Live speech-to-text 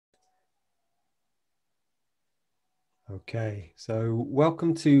Okay, so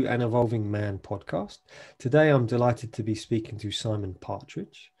welcome to an Evolving Man podcast. Today I'm delighted to be speaking to Simon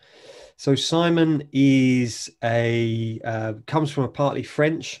Partridge. So Simon is comes from a partly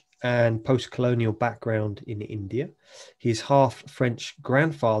French and post-colonial background in India. His half French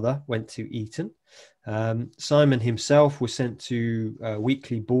grandfather went to Eton. Simon himself was sent to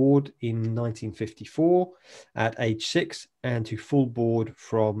weekly board in 1954 at age 6 and to full board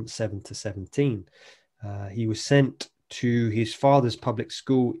from 7 to 17. He was sent to his father's public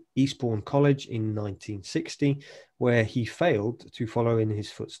school, Eastbourne College, in 1960, where he failed to follow in his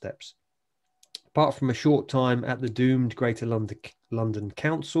footsteps. Apart from a short time at the doomed Greater London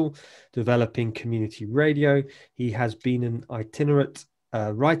Council, developing community radio, he has been an itinerant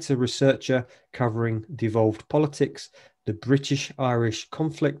writer-researcher covering devolved politics, the British-Irish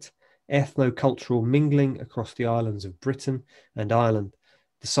conflict, ethno-cultural mingling across the islands of Britain and Ireland,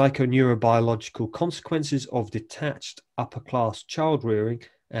 the psychoneurobiological consequences of detached upper-class child rearing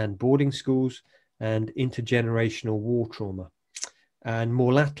and boarding schools, and intergenerational war trauma, and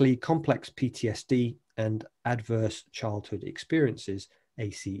more latterly, complex PTSD and adverse childhood experiences,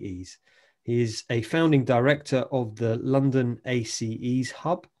 ACEs. He is a founding director of the London ACEs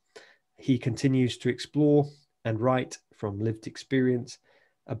Hub. He continues to explore and write from lived experience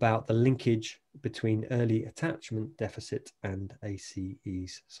about the linkage between early attachment deficit and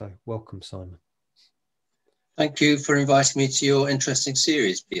ACEs. So welcome, Simon. Thank you for inviting me to your interesting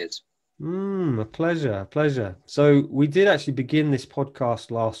series, Piers. A pleasure. So we did actually begin this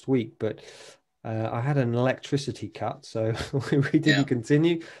podcast last week, but I had an electricity cut, so we didn't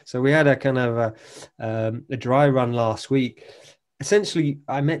continue. So we had a kind of a dry run last week. Essentially,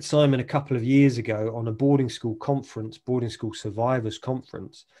 I met Simon a couple of years ago on a boarding school survivors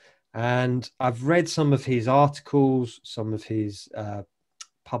conference, and I've read some of his articles, some of his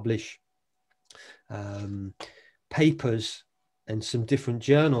published papers and some different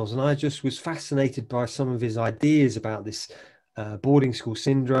journals, and I just was fascinated by some of his ideas about this boarding school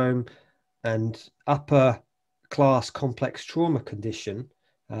syndrome and upper class complex trauma condition,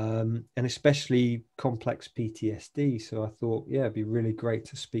 and especially complex PTSD. So I thought, yeah, it'd be really great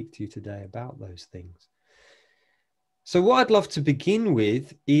to speak to you today about those things. So what I'd love to begin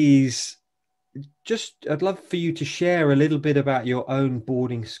with is I'd love for you to share a little bit about your own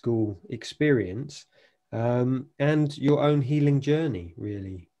boarding school experience, and your own healing journey,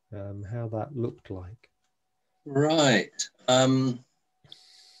 really, how that looked like. Right. Well,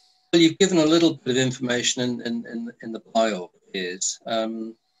 you've given a little bit of information in the bio, Piers.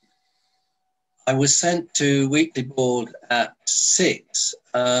 I was sent to weekly board at 6,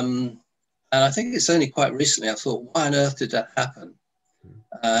 and I think it's only quite recently I thought, why on earth did that happen?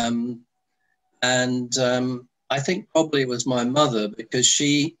 I think probably it was my mother, because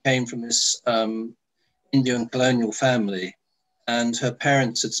she came from this Indian colonial family, and her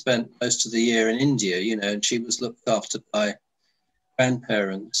parents had spent most of the year in India, and she was looked after by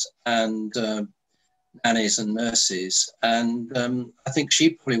grandparents and nannies and nurses. And I think she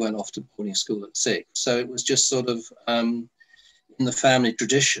probably went off to boarding school at 6. So it was just sort of in the family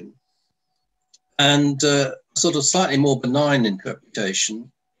tradition. And sort of slightly more benign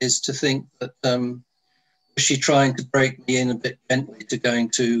interpretation is to think that was she trying to break me in a bit gently to going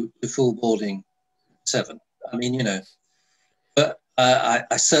to full boarding 7. I mean, but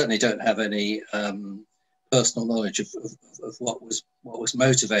I certainly don't have any personal knowledge of what was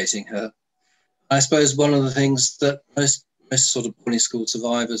motivating her. I suppose one of the things that most sort of boarding school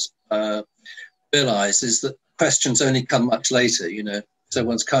survivors realise is that questions only come much later, so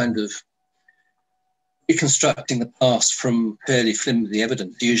one's kind of reconstructing the past from fairly flimsy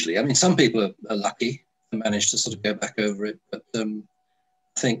evidence usually. I mean, some people are lucky and manage to sort of go back over it, but I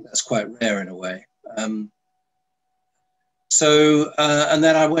think that's quite rare in a way. And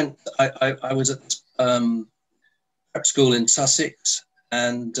then I was at prep school in Sussex,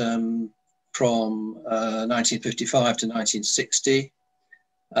 and from 1955 to 1960.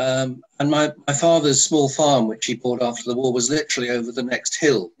 And my father's small farm, which he bought after the war, was literally over the next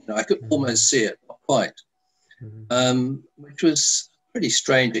hill. I could almost see it, not quite, which was a pretty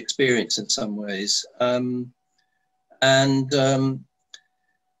strange experience in some ways. I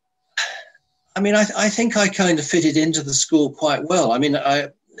mean, I think I kind of fitted into the school quite well. I mean,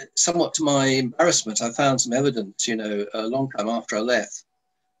 somewhat to my embarrassment, I found some evidence, a long time after I left.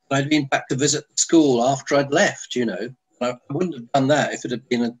 I'd been back to visit the school after I'd left, I wouldn't have done that if it had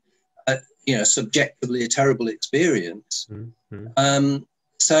been subjectively a terrible experience.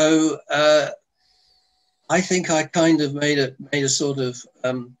 So I think I kind of made a sort of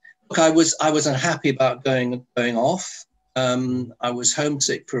look. I was unhappy about going off. I was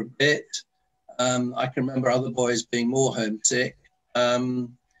homesick for a bit. I can remember other boys being more homesick.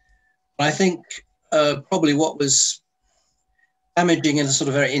 I think probably what was damaging in a sort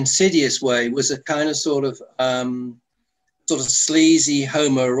of very insidious way was a kind of sort of sleazy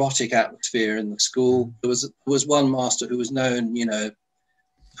homoerotic atmosphere in the school. There was one master who was known, you know,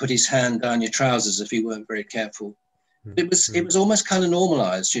 put his hand down your trousers if you weren't very careful. It was almost kind of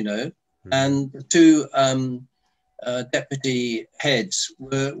normalized, you know. And the two deputy heads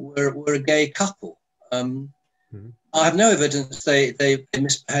were a gay couple. I have no evidence they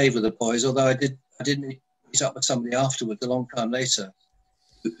misbehaved with the boys, although I did meet up with somebody afterwards a long time later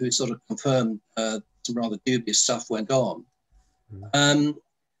who sort of confirmed some rather dubious stuff went on. But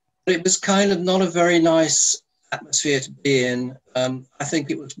it was kind of not a very nice atmosphere to be in. I think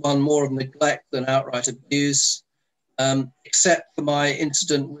it was one more of neglect than outright abuse, except for my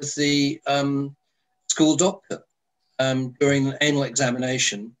incident with the school doctor during an anal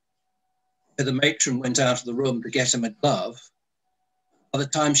examination. The matron went out of the room to get him a glove. By the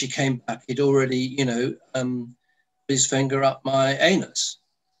time she came back, he'd already, you know, put his finger up my anus.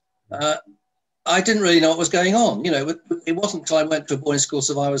 I didn't really know what was going on. You know, it wasn't until I went to a boarding school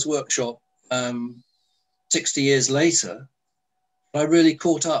survivors workshop 60 years later that I really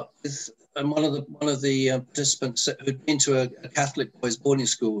caught up with one of the participants who'd been to a Catholic boys' boarding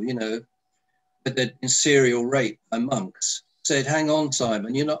school. You know, that they'd been serial raped by monks. Said, "Hang on,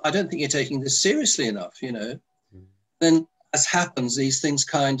 Simon. You know, I don't think you're taking this seriously enough." You know, then as happens, these things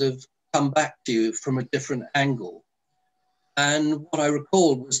kind of come back to you from a different angle. And what I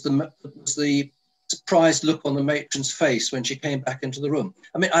recalled was the surprised look on the matron's face when she came back into the room.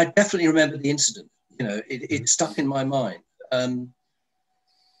 I mean, I definitely remember the incident. You know, it stuck in my mind.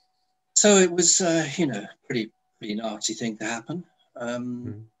 So it was, you know, pretty nasty thing to happen.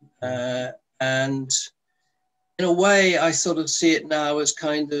 And in a way, I sort of see it now as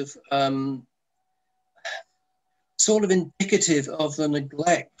kind of sort of indicative of the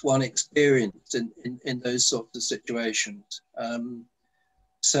neglect one experienced in those sorts of situations.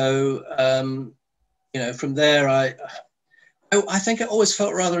 You know, from there, I think I always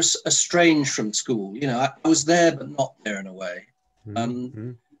felt rather estranged from school. You know, I was there, but not there in a way.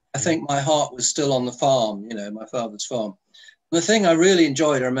 I think my heart was still on the farm, you know, my father's farm. And the thing I really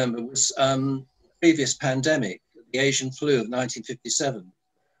enjoyed, I remember, was the previous pandemic, the Asian flu of 1957.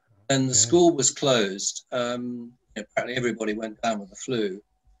 And the school was closed. Apparently everybody went down with the flu.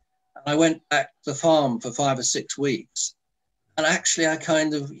 And I went back to the farm for 5 or 6 weeks. And actually I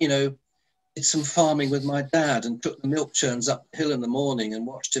kind of, you know, did some farming with my dad and took the milk churns up the hill in the morning and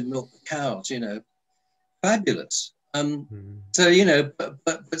watched him milk the cows, you know. Fabulous. So, you know,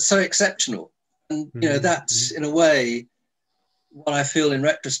 but so exceptional. And, you know, that's in a way what I feel in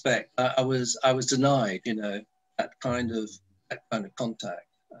retrospect. I was denied, you know, that kind of contact.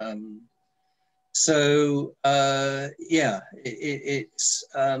 It's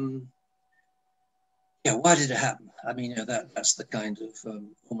why did it happen? I mean, you know, that's the kind of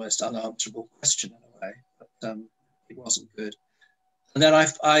almost unanswerable question in a way, but it wasn't good. And then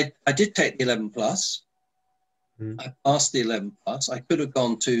I did take the 11 plus. I passed the 11 plus. I could have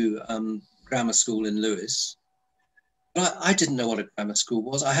gone to grammar school in Lewes, but I didn't know what a grammar school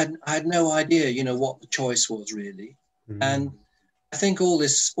was. I had no idea, you know, what the choice was really. And I think all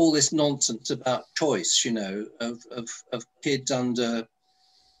this nonsense about choice, you know, of kids under,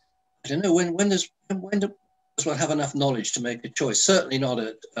 I don't know, when does one have enough knowledge to make a choice? Certainly not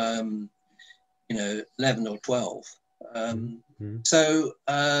at you know, 11 or 12.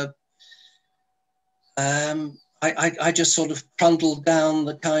 I just sort of trundled down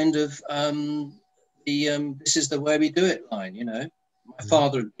the kind of this is the way we do it line, you know. My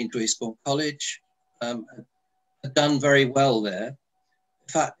father had been to Eastbourne College, had done very well there.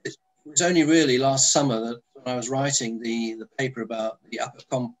 In fact, it was only really last summer that when I was writing the paper about the upper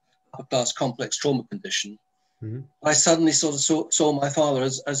class complex trauma condition, I suddenly sort of saw my father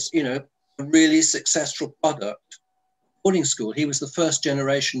as you know, a really successful product boarding school. He was the first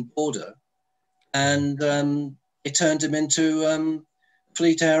generation boarder, and it turned him into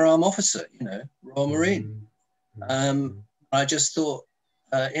Fleet Air Arm officer, you know, Royal Marine. I just thought,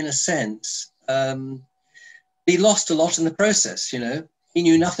 in a sense, he lost a lot in the process. You know, he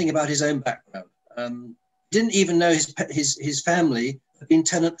knew nothing about his own background. Didn't even know his family had been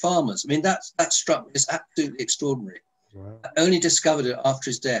tenant farmers. I mean, that struck me as absolutely extraordinary. Wow. I only discovered it after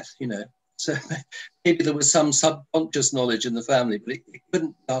his death. You know, so maybe there was some subconscious knowledge in the family, but it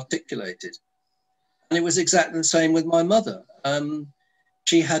couldn't be articulated. And it was exactly the same with my mother.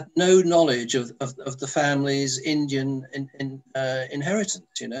 She had no knowledge of the family's Indian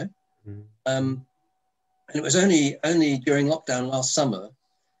inheritance, you know. And it was only during lockdown last summer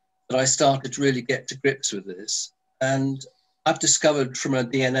that I started to really get to grips with this. And I've discovered from a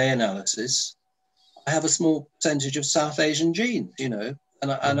DNA analysis, I have a small percentage of South Asian genes, you know,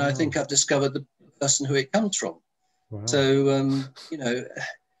 and I think I've discovered the person who it comes from. Wow. So, you know,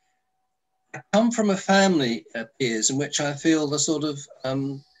 I come from a family, Piers, in which I feel the sort of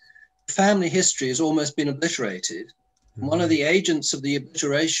family history has almost been obliterated. And one of the agents of the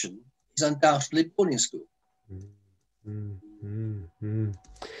obliteration is undoubtedly boarding school.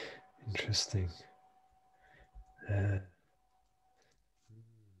 Interesting.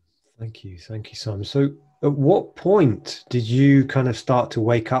 Thank you, Simon. So, at what point did you kind of start to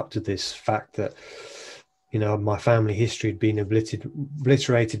wake up to this fact that, you know, my family history had been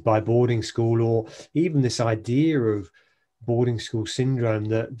obliterated by boarding school, or even this idea of boarding school syndrome,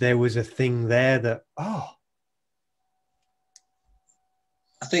 that there was a thing there that, I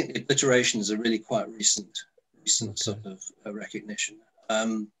think the obliterations are really quite recent Okay. sort of recognition.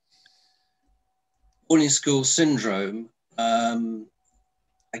 Boarding school syndrome,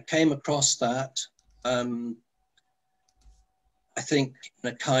 I came across that, I think in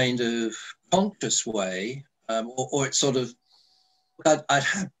a kind of conscious way, or it's sort of,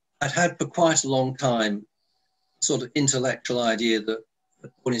 I'd had for quite a long time, sort of intellectual idea that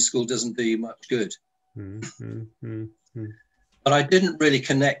boarding school doesn't do you much good. But I didn't really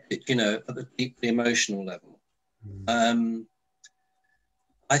connect it, you know, at the deeply emotional level.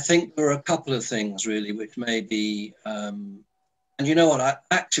 I think there are a couple of things really which may be, and you know what,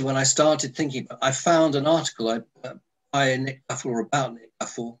 actually when I started thinking, I found an article by Nick Duffel, or about Nick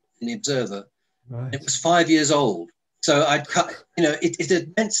Duffel, in the Observer. Right. It was 5 years old. So I'd cut, you know, it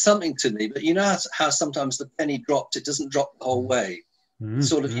had meant something to me, but you know how sometimes the penny drops, it doesn't drop the whole way.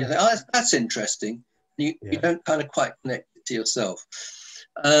 Sort of, you know, oh, that's interesting. You don't kind of quite connect it to yourself.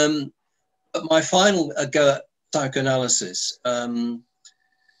 But my final go at psychoanalysis,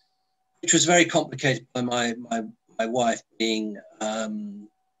 which was very complicated by my wife being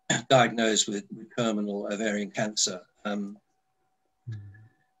diagnosed with terminal ovarian cancer.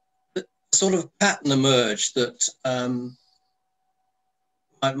 The sort of pattern emerged that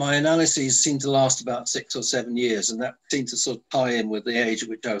my analyses seemed to last about 6 or 7 years, and that seemed to sort of tie in with the age at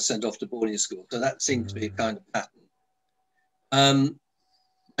which I was sent off to boarding school. So that seemed to be a kind of pattern.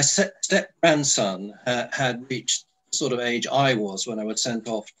 My step-grandson had reached the sort of age I was when I was sent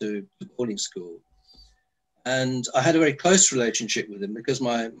off to boarding school. And I had a very close relationship with him because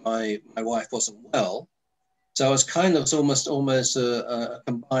my wife wasn't well. So I was kind of almost a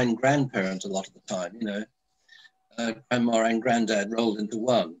combined grandparent a lot of the time, you know, grandma and granddad rolled into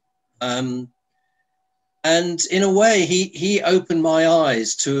one. And in a way, he opened my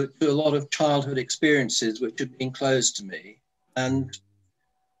eyes to a lot of childhood experiences which had been closed to me. And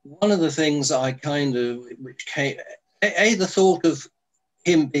one of the things I kind of, which came, the thought of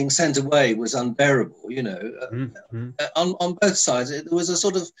him being sent away was unbearable, you know, on both sides. There was a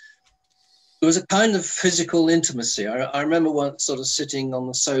sort of, there was a kind of physical intimacy. I remember once sort of sitting on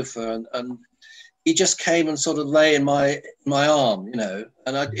the sofa and he just came and sort of lay in my arm, you know,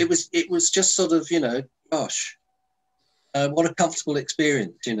 and it was just sort of, you know, gosh, what a comfortable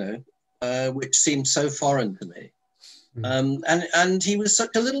experience, you know, which seemed so foreign to me. And he was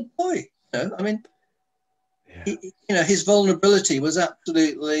such a little boy, you know, I mean, you know, his vulnerability was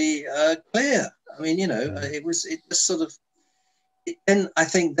absolutely clear. I mean, you know, it just sort of, then I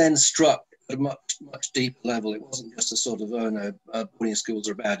think then struck at a much deeper level. It wasn't just a sort of, oh no, boarding schools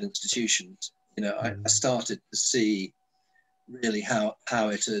are bad institutions. You know, I started to see really how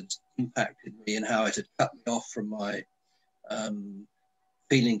it had impacted me and how it had cut me off from my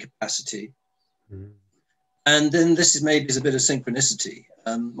feeling capacity. And then this is maybe a bit of synchronicity.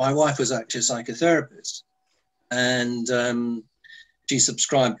 My wife was actually a psychotherapist, and she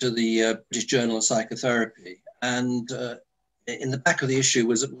subscribed to the British Journal of Psychotherapy. And in the back of the issue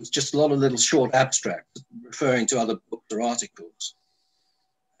was just a lot of little short abstracts referring to other books or articles.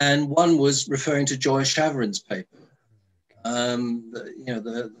 And one was referring to Joy Chavarin's paper. You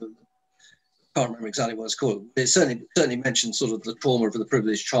know, I can't remember exactly what it's called. It certainly mentioned sort of the trauma of the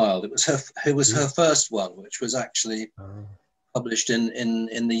privileged child. It was her first one, which was actually published in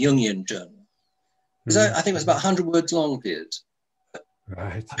the Jungian Journal. I think it was about 100 words long, Piers.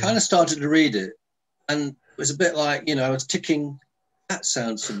 Right. I kind of started to read it, and it was a bit like, you know, I was ticking, that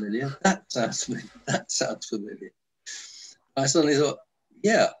sounds familiar, that sounds familiar, that sounds familiar. I suddenly thought,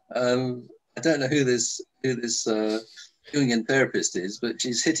 yeah, I don't know who this Jungian therapist is, but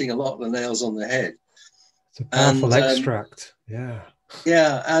she's hitting a lot of the nails on the head. It's a powerful extract. Yeah.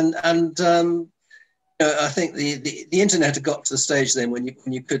 Yeah, and I think the internet had got to the stage then when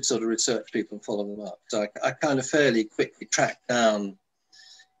you could sort of research people and follow them up. So I kind of fairly quickly tracked down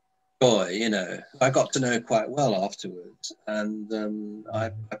boy, you know, I got to know her quite well afterwards, and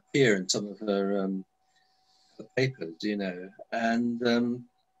I appear in some of her papers, you know, and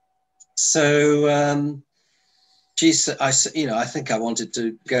so she said, you know, I think I wanted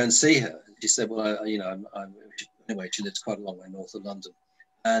to go and see her. She said, well, you know, anyway, she lives quite a long way north of London,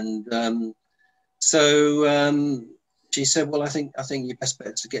 and so she said, well, I think your best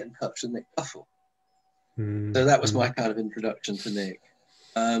bet is to get in touch with Nick Buffle. So that was my kind of introduction to Nick.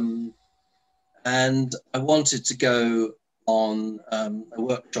 And I wanted to go on a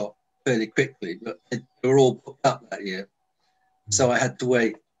workshop fairly quickly, but they were all booked up that year. So I had to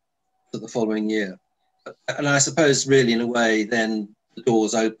wait for the following year. And I suppose really in a way, then the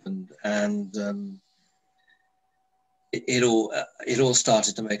doors opened and it all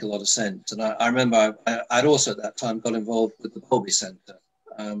started to make a lot of sense. And I remember I'd also at that time got involved with the Bowlby Centre,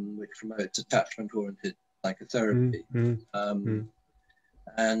 which promotes attachment-oriented psychotherapy.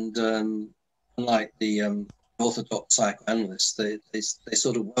 And unlike the orthodox psychoanalysts, they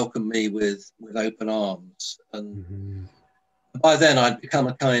sort of welcomed me with open arms. And by then I'd become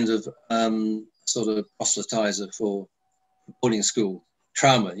a kind of sort of proselytizer for boarding school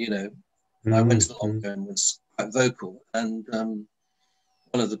trauma, you know. I went to the locker and was quite vocal, and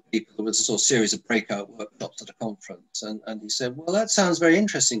one of the people, there was a sort of series of breakout workshops at a conference, and he said, well, that sounds very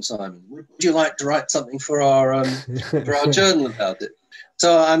interesting, Simon. Would you like to write something for our journal about it?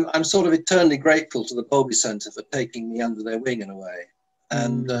 So I'm sort of eternally grateful to the Bowlby Centre for taking me under their wing in a way.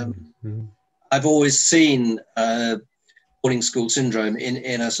 And I've always seen boarding school syndrome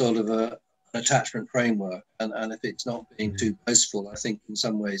in a sort of an attachment framework. And if it's not being too boastful, I think in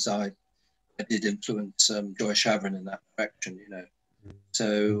some ways I did influence Joy Chavrin in that direction, you know.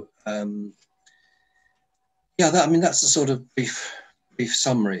 So, yeah, that's the sort of brief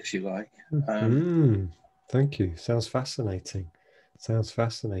summary, if you like. Thank you. Sounds fascinating.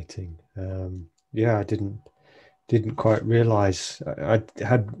 Yeah, I didn't quite realize. I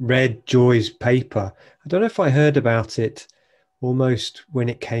had read Joy's paper. I don't know if I heard about it almost when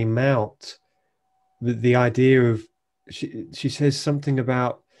it came out. The idea of she says something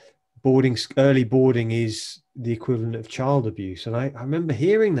about early boarding is the equivalent of child abuse, and I remember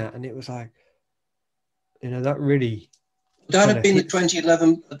hearing that, and it was like, you know, that really. That had been the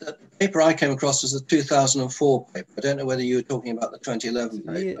 2011, the paper I came across was the 2004 paper. I don't know whether you were talking about the 2011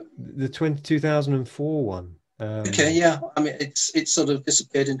 paper. Yeah, the 2004 one. Okay, yeah. I mean, it's sort of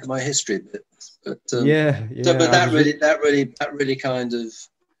disappeared into my history a bit, but yeah. So, but that really kind of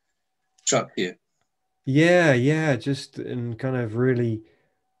struck you. Yeah, just and kind of really.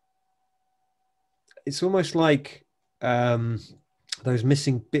 It's almost like those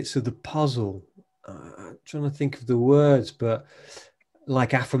missing bits of the puzzle. I'm trying to think of the words, but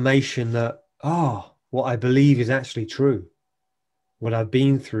like affirmation that, what I believe is actually true. What I've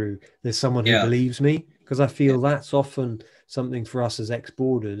been through, there's someone who believes me, because I feel that's often something for us as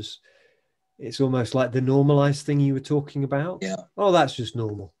ex-boarders. It's almost like the normalized thing you were talking about. Yeah. Oh, that's just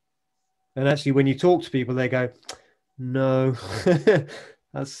normal. And actually, when you talk to people, they go, no,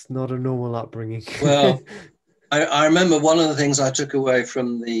 that's not a normal upbringing. Well, I remember one of the things I took away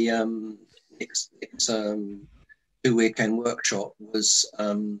from the 2-weekend workshop was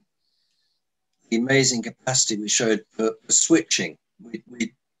the amazing capacity we showed for switching. We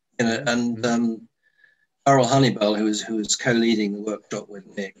you know, and Carol Honeybell, who was co-leading the workshop with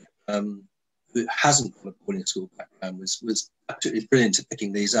Nick, who hasn't got a boarding school background, was absolutely brilliant at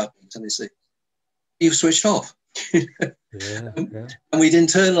picking these up and they say, "You've switched off." And we'd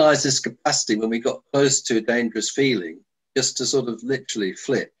internalized this capacity when we got close to a dangerous feeling, just to sort of literally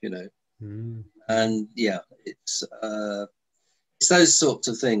flip, you know. And yeah, it's those sorts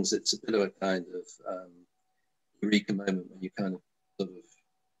of things. It's a bit of a kind of eureka moment when you kind of sort of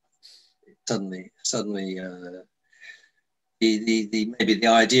suddenly the maybe the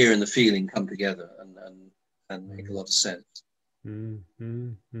idea and the feeling come together and make a lot of sense.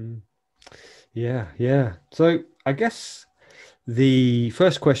 Yeah. So I guess the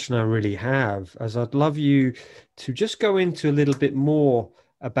first question I really have is I'd love you to just go into a little bit more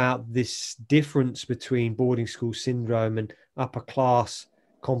about this difference between boarding school syndrome and upper class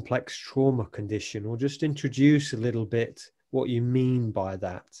complex trauma condition, or just introduce a little bit what you mean by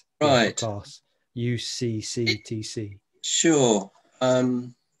that. Right. Upper class UCCTC. Sure.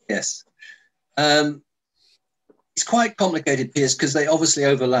 Yes. It's quite complicated, Piers, because they obviously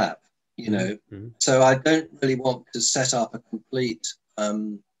overlap, you know. So I don't really want to set up a complete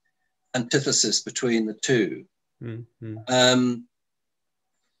antithesis between the two.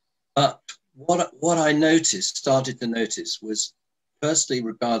 But what I started to notice was, firstly,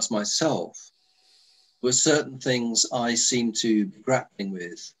 regards myself, were certain things I seemed to be grappling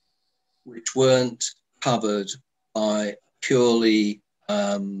with which weren't covered by purely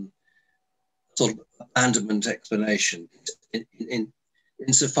sort of abandonment explanation.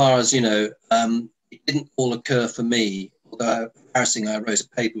 Insofar as, it didn't all occur for me, although embarrassing, I wrote a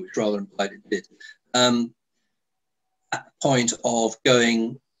paper which rather implied it did, at the point of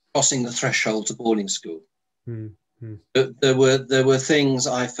crossing the threshold to boarding school. Mm-hmm. There were things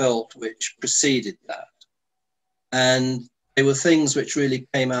I felt which preceded that. And they were things which really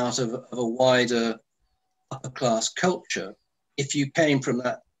came out of a wider upper class culture if you came from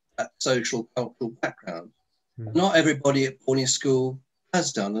that social cultural background. Mm. Not everybody at boarding school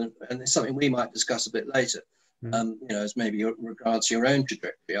has done, and it's something we might discuss a bit later, as maybe regards your own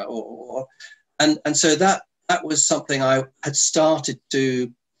trajectory. And so that was something I had started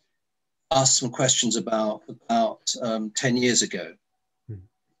to ask some questions about 10 years ago.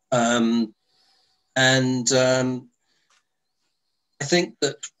 Mm. I think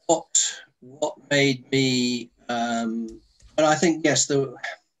that what made me, and I think, yes,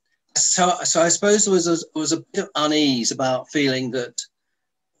 so I suppose there was a bit of unease about feeling that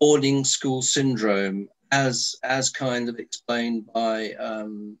boarding school syndrome, as kind of explained by,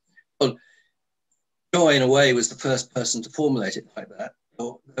 Joy in a way was the first person to formulate it like that.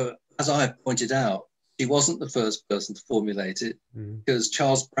 As I have pointed out, she wasn't the first person to formulate it, because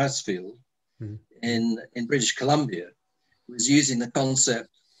Charles Brassfield in British Columbia was using the concept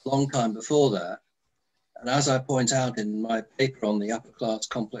a long time before that. And as I point out in my paper on the upper class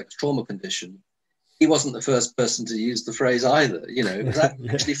complex trauma condition, he wasn't the first person to use the phrase either. It was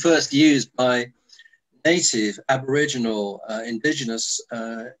actually first used by native, Aboriginal, indigenous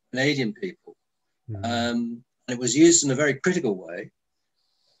Canadian people. And it was used in a very critical way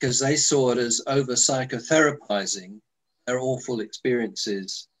because they saw it as over psychotherapizing their awful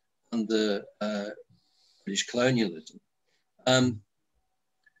experiences under British colonialism.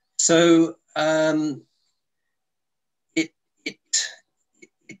 It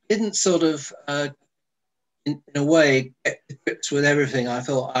didn't sort of, in a way, get to grips with everything I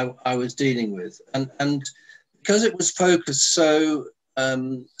felt I was dealing with. And because it was focused so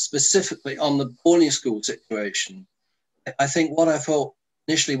specifically on the boarding school situation, I think what I felt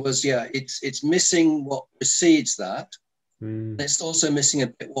initially was, it's missing what precedes that. And it's also missing a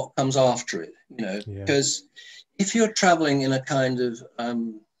bit what comes after it, because if you're traveling in a kind of, how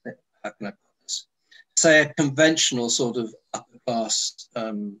can I put this? Say a conventional sort of upper class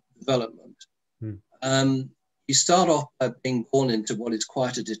development, you start off by being born into what is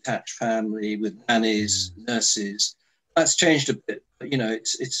quite a detached family with nannies, nurses. That's changed a bit, but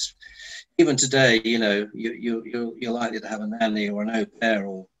it's even today, you're likely to have a nanny or an au pair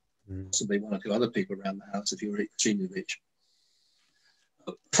or possibly one or two other people around the house if you're extremely rich.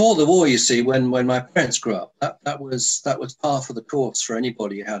 Before the war, you see, when my parents grew up, that was par for the course for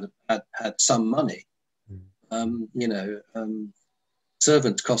anybody who had some money.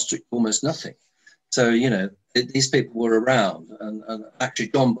 Servants cost almost nothing. So, these people were around, and actually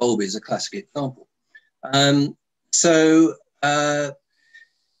John Bowlby is a classic example. There's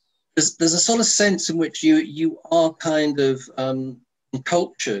a sort of sense in which you are kind of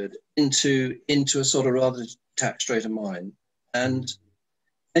cultured into a sort of rather detached state of mind, and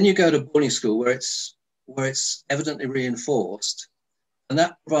then you go to boarding school where it's evidently reinforced, and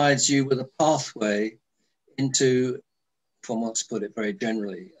that provides you with a pathway into, if one wants to put it very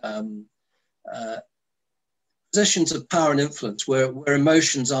generally, positions of power and influence where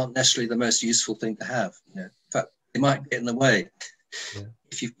emotions aren't necessarily the most useful thing to have. In fact, they might get in the way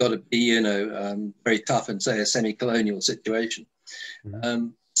if you've got to be, very tough in, say, a semi-colonial situation. I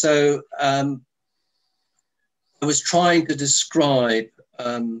was trying to describe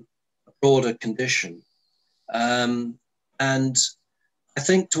a broader condition, and I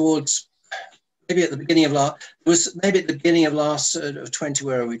think towards maybe at the beginning of last 20,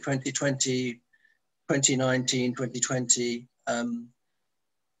 where are we? 2020. 2019, 2020,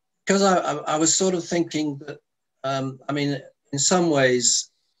 because I was sort of thinking that, in some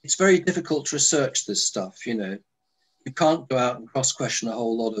ways, it's very difficult to research this stuff, You can't go out and cross-question a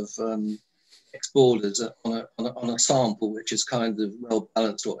whole lot of ex-boarders on a sample which is kind of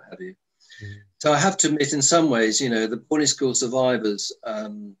well-balanced or what have you. So I have to admit, in some ways, the boarding school survivors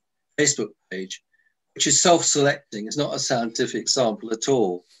Facebook page, which is self-selecting, is not a scientific sample at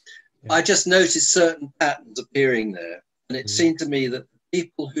all. I just noticed certain patterns appearing there. And it seemed to me that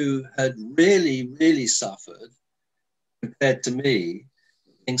people who had really, really suffered, compared to me,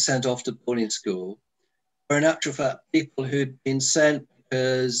 being sent off to boarding school, were in actual fact people who'd been sent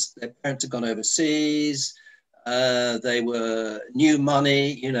because their parents had gone overseas, they were new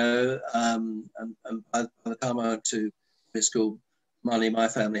money, and by the time I went to boarding school, money my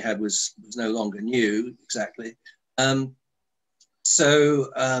family had was no longer new exactly. Or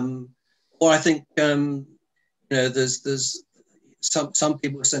I think there's some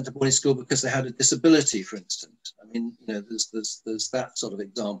people were sent to boarding school because they had a disability, for instance. I mean, there's that sort of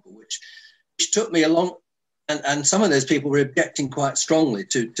example, which took me along, and some of those people were objecting quite strongly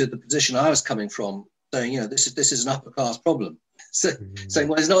to the position I was coming from, saying, this is an upper class problem. So saying,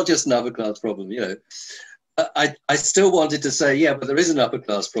 well, it's not just an upper class problem, I still wanted to say, yeah, but there is an upper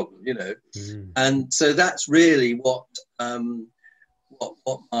class problem, and so that's really what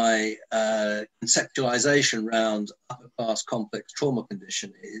my conceptualization around upper class complex trauma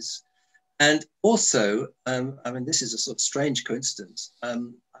condition is. And also, this is a sort of strange coincidence.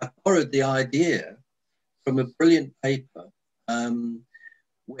 I borrowed the idea from a brilliant paper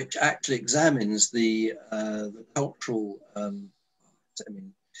which actually examines the cultural,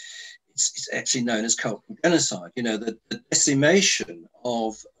 it's actually known as cultural genocide, the decimation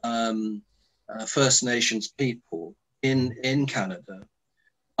of First Nations people in Canada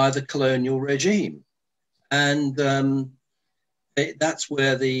by the colonial regime. And that's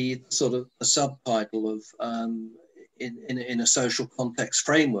where the sort of the subtitle of in a social context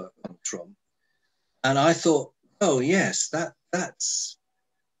framework comes from. And I thought, oh yes, that's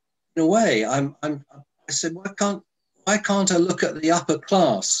in a way. I said, why can't I look at the upper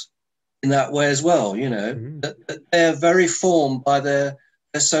class in that way as well? That they're very formed by their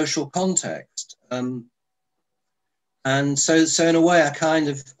social context. And so in a way, I kind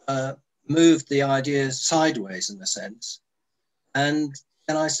of moved the idea sideways in a sense, and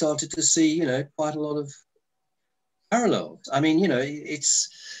then I started to see, quite a lot of parallels. I mean,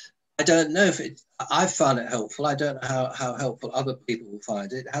 I don't know if I found it helpful. I don't know how helpful other people will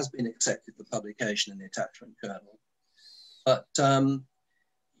find it. It has been accepted for publication in the attachment journal. But,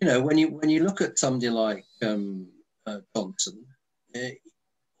 when you look at somebody like Johnson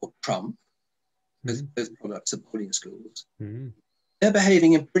or Trump, both products of boarding schools, they're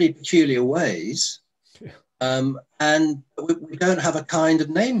behaving in pretty peculiar ways. Yeah. And we don't have a kind of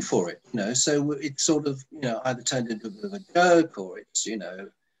name for it, so it's sort of, either turned into a bit of a joke, or it's,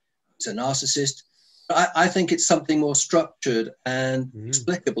 it's a narcissist. But I think it's something more structured and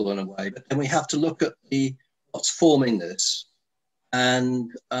explicable in a way, but then we have to look at what's forming this,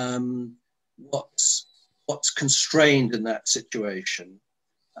 and what's constrained in that situation.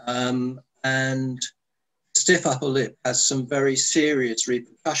 And stiff upper lip has some very serious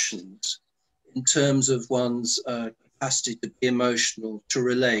repercussions in terms of one's capacity to be emotional, to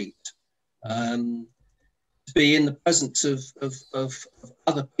relate, to be in the presence of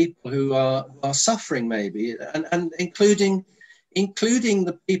other people who are suffering, maybe, and including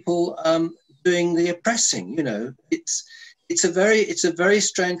the people doing the oppressing. It's a very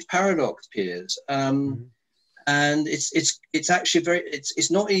strange paradox, Piers, and it's actually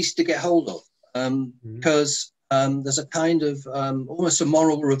it's not easy to get hold of. Because there's a kind of almost a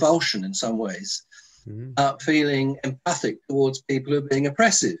moral revulsion in some ways, feeling empathic towards people who are being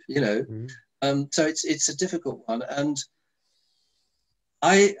oppressive, so it's a difficult one. And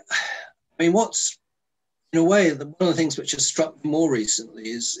I mean, what's in a way one of the things which has struck me more recently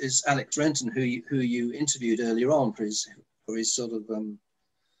is Alex Renton, who you interviewed earlier on for his sort of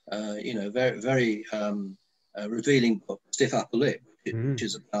very very revealing book, Stiff Upper Lip, which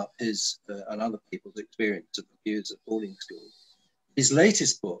is about his and other people's experience of abuse at boarding school. His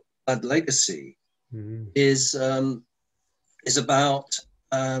latest book, Blood Legacy, is about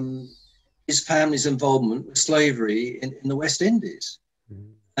his family's involvement with slavery in the West Indies,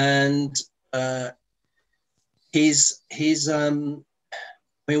 and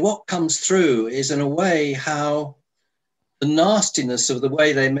what comes through is, in a way, how the nastiness of the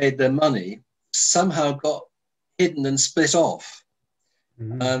way they made their money somehow got hidden and split off.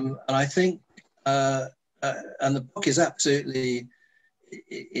 And I think, and the book is absolutely,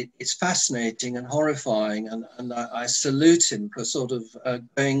 it's fascinating and horrifying, and I salute him for sort of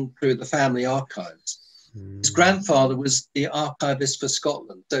going through the family archives. His grandfather was the archivist for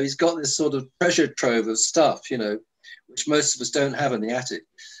Scotland, so he's got this sort of treasure trove of stuff, which most of us don't have in the attic.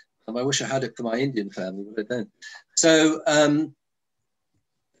 I wish I had it for my Indian family, but I don't. So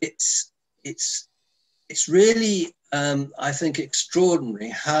it's really, I think, extraordinary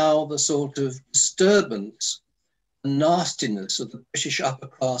how the sort of disturbance and nastiness of the British upper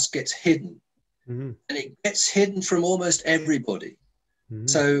class gets hidden, and it gets hidden from almost everybody.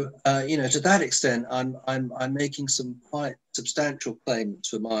 So, to that extent, I'm making some quite substantial claims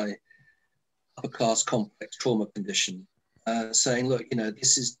for my upper class complex trauma condition, saying, look,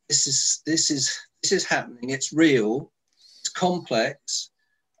 this is happening. It's real. It's complex.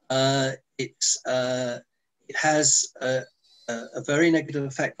 It has a a very negative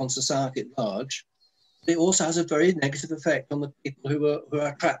effect on society at large. It also has a very negative effect on the people who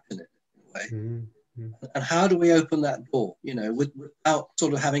are trapped in it. And how do we open that door, you know, without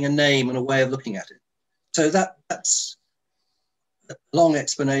sort of having a name and a way of looking at it? So that's a long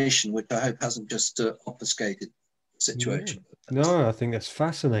explanation, which I hope hasn't just obfuscated the situation. No, I think that's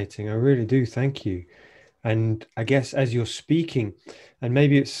fascinating. I really do. Thank you. And I guess as you're speaking, and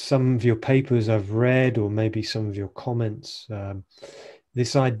maybe it's some of your papers I've read, or maybe some of your comments,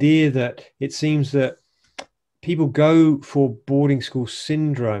 this idea that it seems that people go for boarding school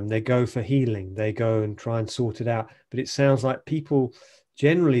syndrome, they go for healing, they go and try and sort it out. But it sounds like people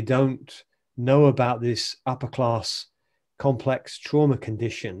generally don't know about this upper class complex trauma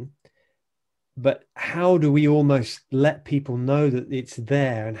condition. But how do we almost let people know that it's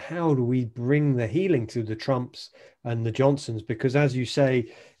there, and how do we bring the healing to the Trumps and the Johnsons? Because as you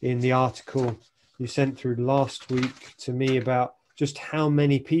say in the article you sent through last week to me about just how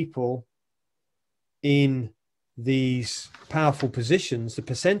many people in these powerful positions, the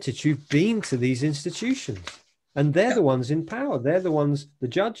percentage who've been to these institutions, and they're the ones in power, they're the ones, the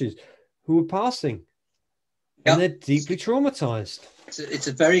judges who are passing, and they're deeply traumatized. It's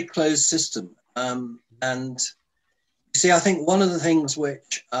a very closed system. And you see, I think one of the things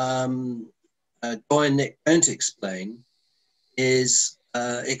which Joy and Nick don't explain is,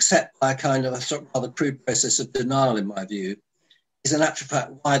 except by kind of a sort of rather crude process of denial, in my view, is in actual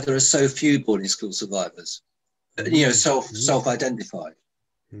fact why there are so few boarding school survivors, you know, self-identified.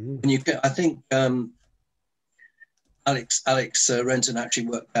 When you get, I think Alex Renton actually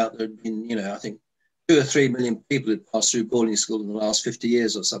worked out there had been, you know, I think 2 or 3 million people had passed through boarding school in the last 50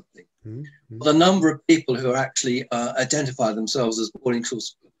 years or something. Well, the number of people who are actually identify themselves as boarding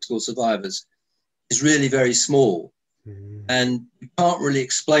school survivors is really very small. And you can't really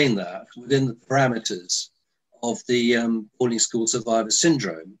explain that within the parameters of the boarding school survivor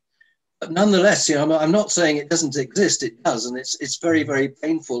syndrome. But nonetheless, you know, I'm not saying it doesn't exist. It does, and it's very, very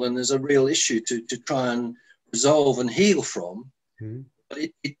painful, and there's a real issue to try and resolve and heal from.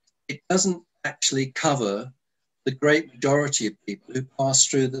 But it doesn't actually cover the great majority of people who pass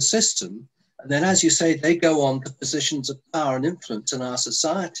through the system. And then, as you say, they go on to positions of power and influence in our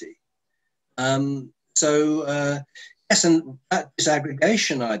society. Yes, and that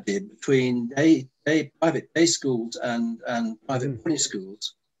disaggregation idea between private day schools and private boarding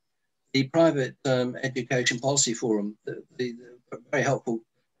schools, the Private Education Policy Forum, the very helpful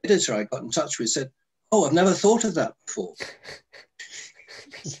editor I got in touch with said, "Oh, I've never thought of that before."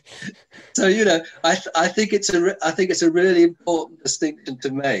 So, you know, I think it's a really important distinction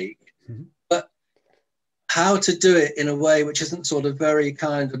to make, but how to do it in a way which isn't sort of very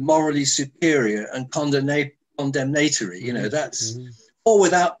kind of morally superior and condemnatory, you know, that's, or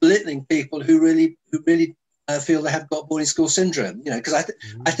without belittling people who really feel they have got boarding school syndrome, you know, because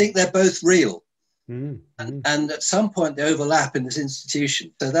I think they're both real, and at some point they overlap in this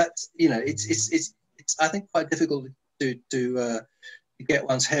institution. So that's, you know, it's I think quite difficult to get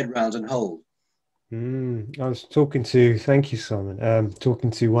one's head round and hold. I was talking to, thank you, Simon, talking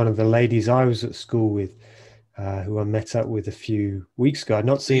to one of the ladies I was at school with, who I met up with a few weeks ago. I'd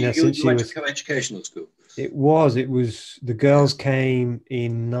not seen her since she went was to co-educational school. It was the girls came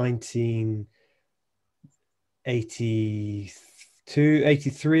in 1982,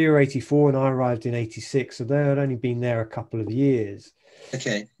 83 or 84, and I arrived in 86. So they had only been there a couple of years.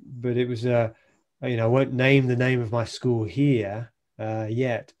 Okay. But it was you know, I won't name the name of my school here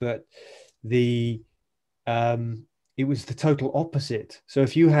yet, but it was the total opposite. So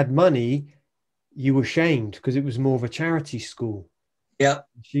if you had money, you were shamed because it was more of a charity school. Yeah.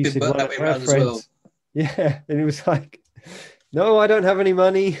 She said one of her friends, yeah, and it was like, no, I don't have any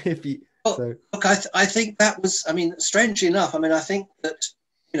money. If you, look, I think that was, I mean, strangely enough, I mean, I think that,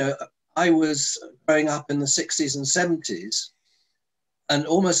 you know, I was growing up in the 60s and 70s, and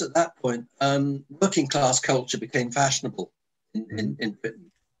almost at that point, working class culture became fashionable in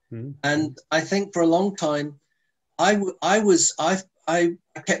Britain. And I think for a long time, I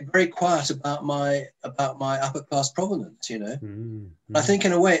kept very quiet about my upper class provenance, you know. I think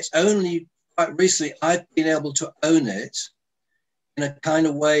in a way, it's only quite recently I've been able to own it in a kind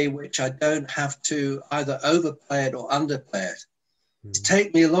of way which I don't have to either overplay it or underplay it. It's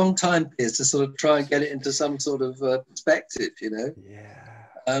taken me a long time, Piers, to sort of try and get it into some sort of perspective, you know.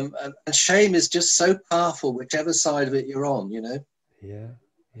 And shame is just so powerful, whichever side of it you're on, you know.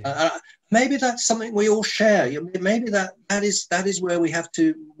 Maybe that's something we all share. Maybe that is where we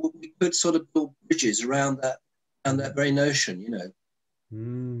could sort of build bridges around that very notion, you know.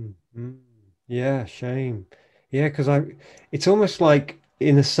 Yeah, shame. Yeah, because it's almost like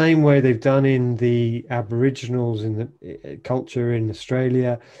in the same way they've done in the Aboriginals in the culture in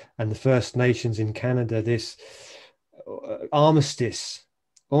Australia and the First Nations in Canada, this armistice,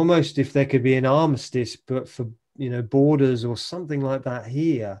 almost if there could be an armistice, but for, borders or something like that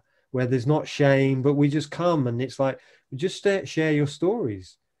here, where there's not shame, but we just come and it's like, just share your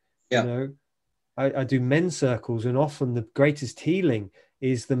stories. Yeah. I do men's circles, and often the greatest healing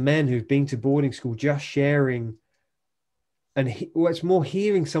is the men who've been to boarding school just sharing, and it's more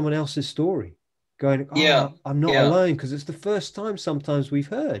hearing someone else's story, going, Yeah. "Oh, I'm not Yeah. alone," because it's the first time sometimes we've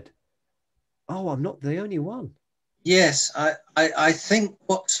heard, "Oh, I'm not the only one." Yes. I think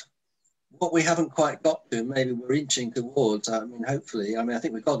what we haven't quite got to, maybe we're inching towards, I mean, hopefully, I mean, I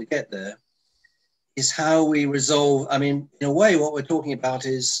think we've got to get there, is how we resolve. I mean, in a way, what we're talking about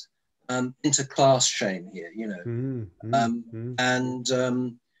is interclass shame here, and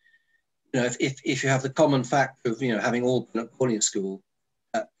if you have the common factor of having all been at boarding school,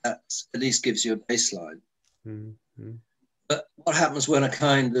 that at least gives you a baseline. But what happens when a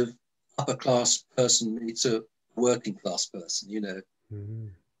kind of upper class person meets a working class person,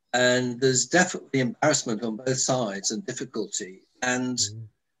 and there's definitely embarrassment on both sides and difficulty. And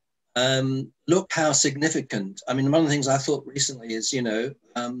look how significant. I mean, one of the things I thought recently is, in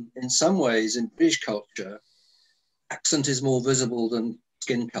some ways in British culture, accent is more visible than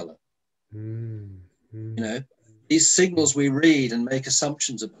skin color. These signals we read and make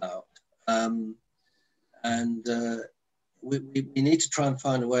assumptions about, and we need to try and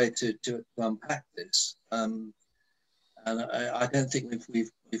find a way to unpack this. And I don't think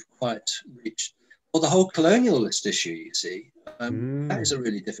we've quite reached. Well, the whole colonialist issue, you see, that is a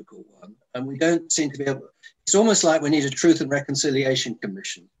really difficult one, and we don't seem to be able. It's almost like we need a Truth and Reconciliation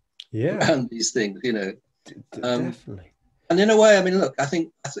Commission around these things, Definitely. And in a way, I mean, look, I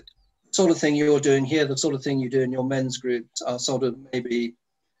think the sort of thing you're doing here, the sort of thing you do in your men's groups, are sort of maybe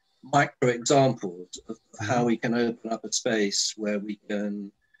micro examples of how we can open up a space where we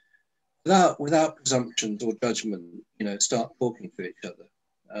can, without presumptions or judgment, start talking to each other.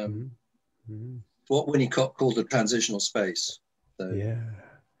 What Winnicott called a transitional space. So. Yeah.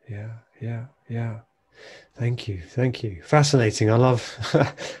 Thank you. Fascinating. I love.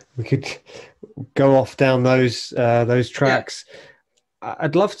 We could go off down those tracks. Yeah.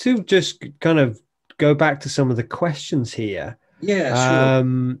 I'd love to just kind of go back to some of the questions here. Yeah,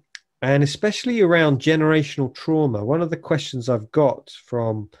 sure. And especially around generational trauma. One of the questions I've got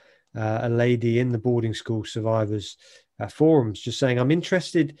from a lady in the boarding school survivors forums, just saying, I'm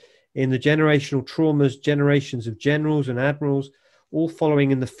interested in the generational traumas, generations of generals and admirals, all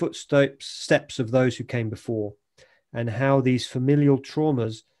following in the footsteps of those who came before, and how these familial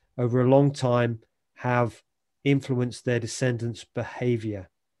traumas over a long time have influenced their descendants' behavior.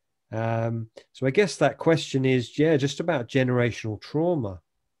 So I guess that question is, just about generational trauma.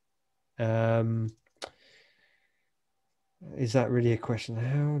 Is that really a question?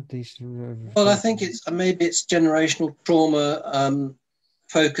 How these? Well, I think maybe it's generational trauma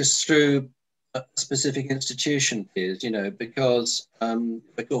focused through a specific institution, Piers, because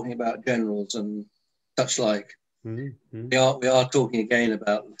we're talking about generals and such like. Mm-hmm. We are talking again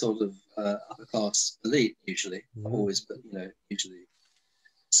about sort of upper class elite, usually, not always, but usually.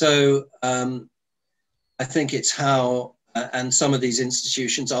 So I think it's how, and some of these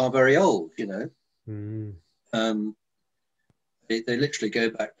institutions are very old, They literally go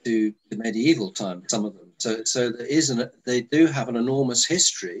back to the medieval time, some of them. So they do have an enormous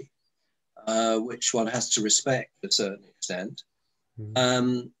history, which one has to respect to a certain extent.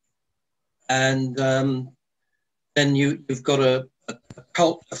 Then you've got a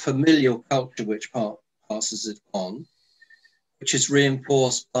familial culture which passes it on, which is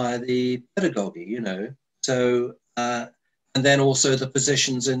reinforced by the pedagogy, So and then also the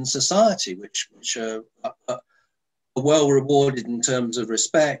positions in society, which are well rewarded in terms of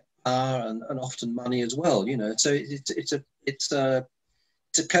respect, power, and often money as well. So it's a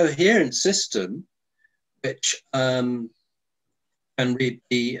coherent system which can be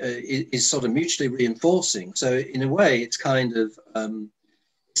is sort of mutually reinforcing. So in a way, it's kind of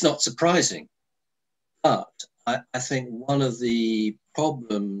it's not surprising, but I think one of the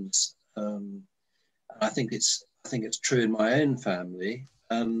problems, I think it's true in my own family,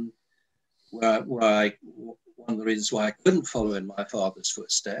 where one of the reasons why I couldn't follow in my father's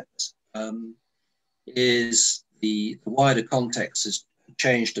footsteps is the wider context has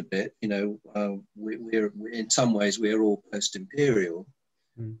changed a bit. We're in some ways we're all post-imperial.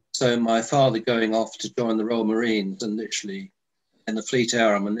 So my father going off to join the Royal Marines and literally in the Fleet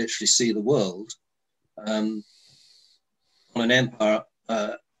Air and literally see the world on an empire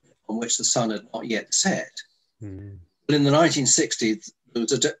on which the sun had not yet set. But in the 1960s, there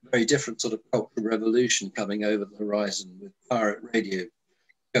was a very different sort of cultural revolution coming over the horizon with pirate radio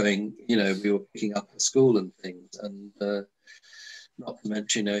going, we were picking up at school and things, and not to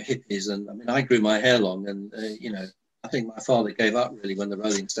mention, hippies. And I mean, I grew my hair long, and, I think my father gave up really when the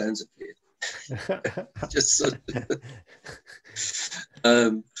Rolling Stones appeared. Just sort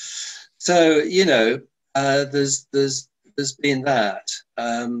of, so, there's been that.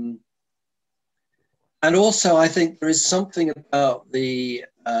 And also, I think there is something about the,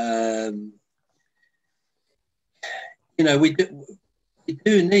 we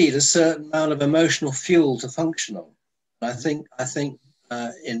do need a certain amount of emotional fuel to function on. And I think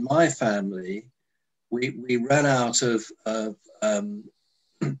in my family, we ran out of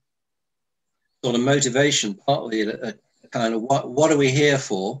sort of motivation, partly a kind of what are we here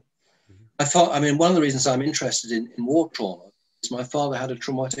for? One of the reasons I'm interested in war trauma is my father had a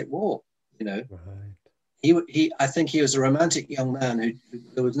traumatic war, Right. I think he was a romantic young man who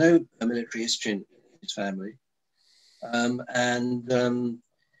there was no military history in his family. I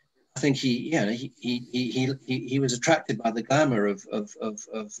think he was attracted by the glamour of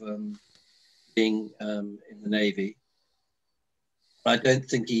being in the Navy. I don't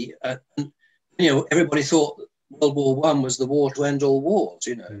think everybody thought World War I was the war to end all wars,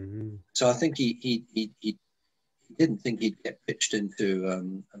 Mm-hmm. So I think he didn't think he'd get pitched into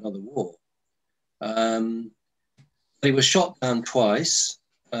another war. He was shot down twice,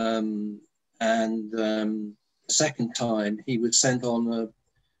 and the second time he was sent on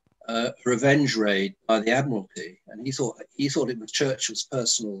a revenge raid by the Admiralty, and he thought it was Churchill's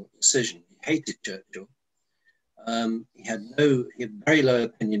personal decision. He hated Churchill. He had very low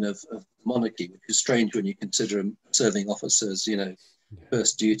opinion of monarchy, which is strange when you consider him serving officers,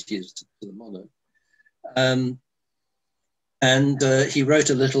 first duty is to the monarch. And he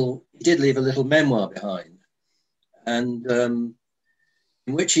did leave a little memoir behind, and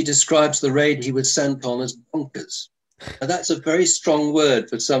in which he describes the raid he was sent on as bonkers. And that's a very strong word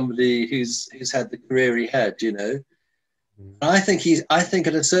for somebody who's had the career he had, And I think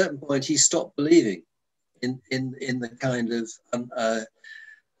at a certain point he stopped believing in the kind of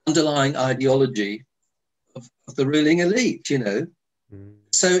underlying ideology of the ruling elite,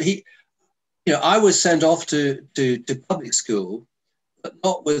 So I was sent off to public school, but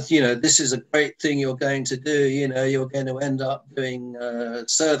not with, this is a great thing you're going to do, you're going to end up doing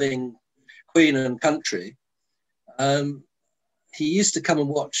serving Queen and country. He used to come and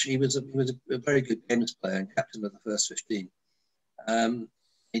watch. He was a very good games player and captain of the first 15.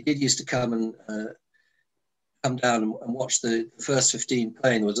 He did used to come down and watch the first 15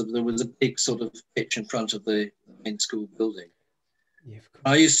 playing. There was a big sort of pitch in front of the main school building. Yeah,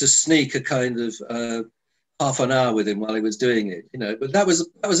 I used to sneak a kind of half an hour with him while he was doing it, But that was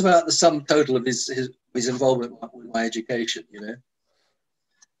about the sum total of his involvement with my education,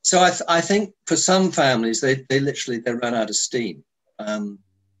 So I think for some families they run out of steam.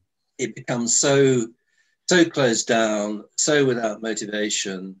 It becomes so closed down, so without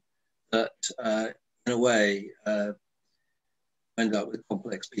motivation that in a way end up with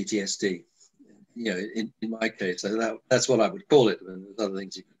complex PTSD. In my case, so that's what I would call it. And there's other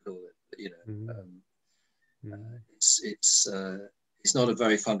things you could call it, but, it's not a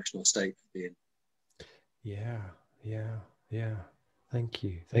very functional state to be in. Yeah. Thank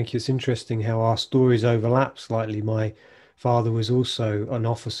you. It's interesting how our stories overlap slightly. My father was also an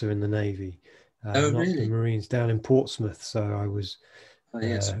officer in the Navy, not really? the Marines, down in Portsmouth. So I was,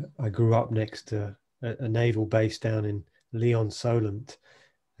 yes. I grew up next to a naval base down in Leon Solent,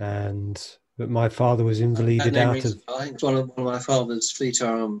 but my father was invalided out of. I think one of my father's fleet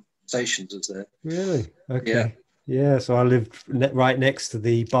arm stations was there. Really? Okay. Yeah. So I lived right next to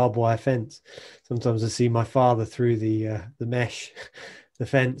the barbed wire fence. Sometimes I see my father through the mesh, the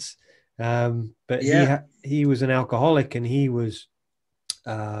fence. But he was an alcoholic, and he was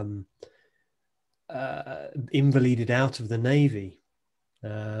invalided out of the Navy.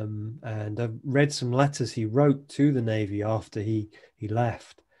 And I've read some letters he wrote to the Navy after he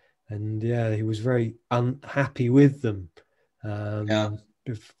left, and he was very unhappy with them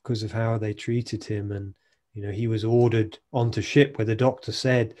because of how they treated him. And he was ordered onto ship where the doctor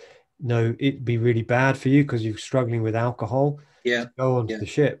said, no, it'd be really bad for you because you're struggling with alcohol. Go onto the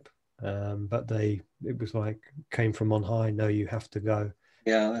ship. But it was like came from on high. No, you have to go.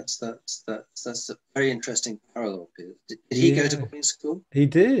 Yeah, that's a very interesting parallel. Did he go to boarding school? He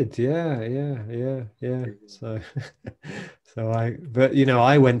did. Yeah. So,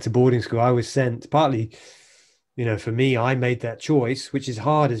 I went to boarding school. I was sent partly, for me, I made that choice, which is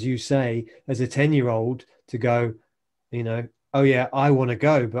hard, as you say, as a 10-year-old to go, oh yeah, I want to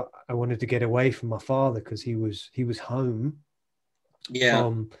go, but I wanted to get away from my father because he was home. Yeah.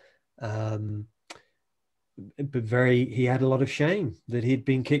 from, but he had a lot of shame that he'd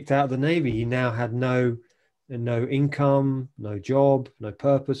been kicked out of the Navy. He now had no income, no job, no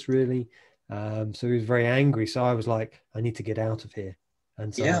purpose really. So he was very angry. So I was like, I need to get out of here.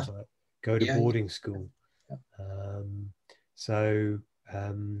 And so I Yeah. was like, go to Yeah. boarding school. Yeah. So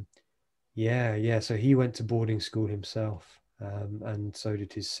yeah. So he went to boarding school himself, and so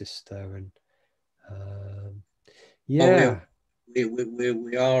did his sister. And Well, yeah,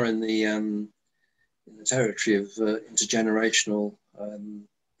 we are in the territory of intergenerational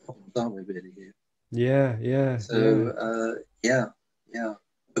problems, aren't we, really, here? yeah. Yeah, yeah.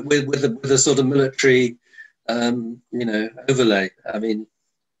 But with a sort of military, overlay. I mean,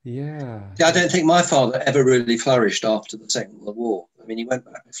 Yeah, I don't think my father ever really flourished after the Second World War. I mean, he went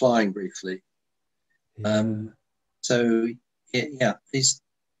back to flying briefly. yeah. Um, so, yeah, these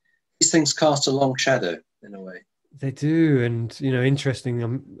things cast a long shadow in a way. They do, and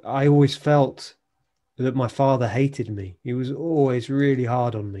interesting. I always felt that my father hated me. He was always really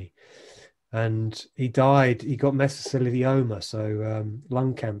hard on me, and he died. He got mesothelioma, so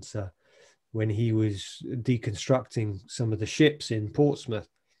lung cancer, when he was deconstructing some of the ships in Portsmouth,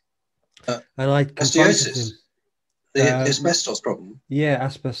 and I confronted him. Osteosis, the asbestos problem. Yeah,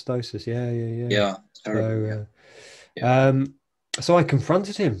 asbestosis. Yeah. Yeah, it's terrible. Yeah, So, yeah. so I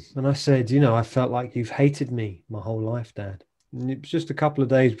confronted him and I said, I felt like you've hated me my whole life, Dad. And it was just a couple of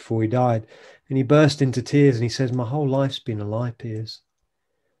days before he died. And he burst into tears and he says, my whole life's been a lie, Piers.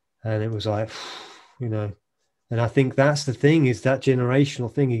 And it was like, and I think that's the thing, is that generational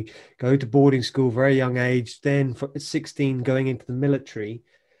thing. You go to boarding school, very young age, then at 16 going into the military.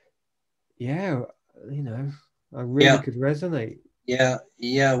 Yeah, I really Yeah, could resonate. yeah.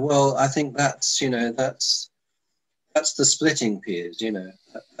 Well, I think that's the splitting, Piers.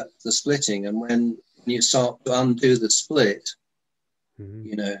 That's the splitting, and when you start to undo the split,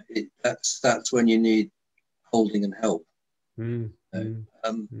 Mm, that's when you need holding and help. mm, You know? mm,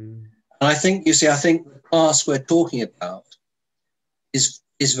 mm, And I think I think the class we're talking about is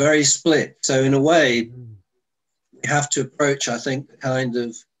very split. So in a way, mm, we have to approach, I think, the kind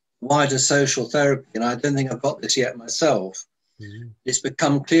of wider social therapy. And I don't think I've got this yet myself. mm, It's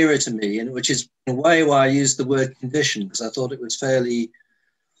become clearer to me, and which is in a way why I used the word condition, because I thought it was fairly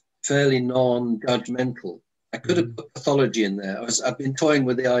non-judgmental. I could have mm. put pathology in there. I've been toying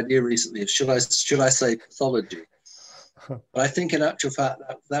with the idea recently of should I say pathology? But I think in actual fact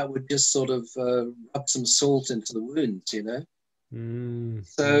that would just sort of rub some salt into the wounds. Mm,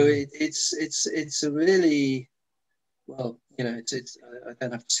 So mm, it's a really, well, it's I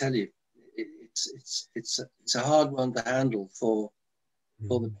don't have to tell you, it's a hard one to handle for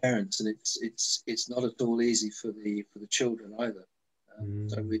the mm, parents, and it's not at all easy for the children either.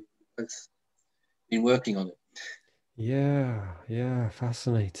 So mm. we've both been working on it. Yeah,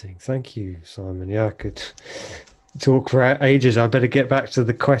 fascinating. Thank you, Simon. Yeah, I could talk for ages. I better get back to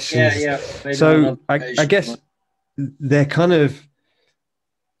the questions. Yeah. Maybe on So another I occasion. guess they're kind of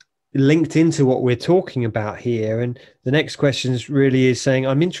linked into what we're talking about here. And the next question really is saying,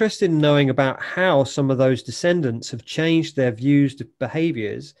 I'm interested in knowing about how some of those descendants have changed their views of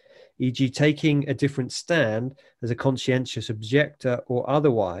behaviors, e.g., taking a different stand as a conscientious objector or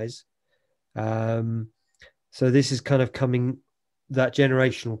otherwise. So this is kind of that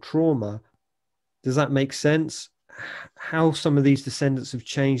generational trauma. Does that make sense? How some of these descendants have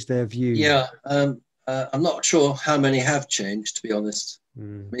changed their views? Yeah. I'm not sure how many have changed, to be honest.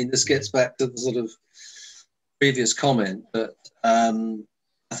 Mm, I mean, this gets mm, back to the sort of previous comment, but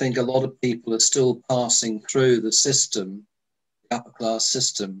I think a lot of people are still passing through the system, the upper class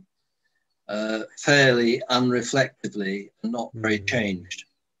system, fairly unreflectively and not very mm, changed.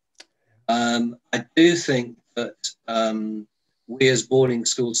 I do think that we as boarding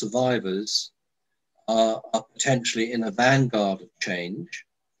school survivors are potentially in a vanguard of change.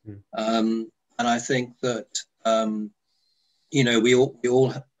 mm, And I think that, we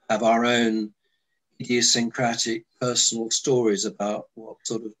all have our own idiosyncratic personal stories about what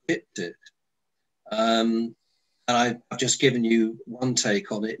sort of tipped it. And I've just given you one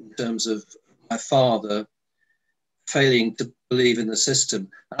take on it in terms of my father failing to believe in the system.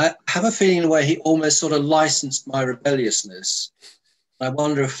 I have a feeling in a way he almost sort of licensed my rebelliousness. I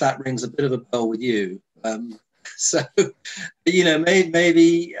wonder if that rings a bit of a bell with you. So,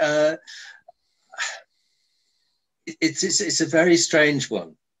 maybe it's a very strange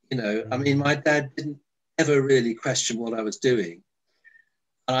one. I mean, mm, my dad didn't ever really question what I was doing.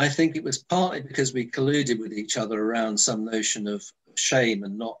 And I think it was partly because we colluded with each other around some notion of shame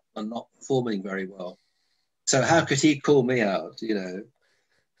and not performing very well. So how mm, could he call me out?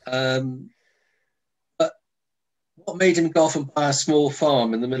 But what made him go off and buy a small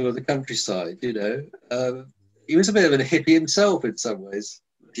farm in the middle of the countryside? You know, he was a bit of a hippie himself in some ways,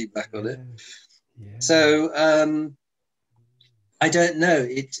 looking back on it. Yeah. So I don't know.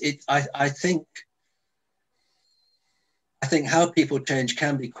 I think how people change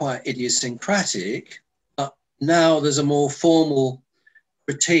can be quite idiosyncratic, but now there's a more formal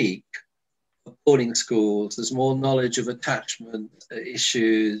critique of boarding schools. There's more knowledge of attachment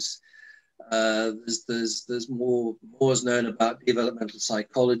issues. There's more is known about developmental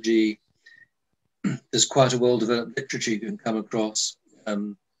psychology. There's quite a well-developed literature you can come across.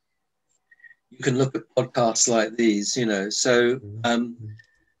 You can look at podcasts like these, you know. So,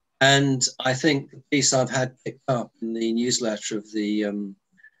 and I think the piece I've had picked up in the newsletter of the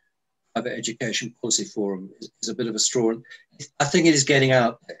Private Education Policy Forum is a bit of a straw. I think it is getting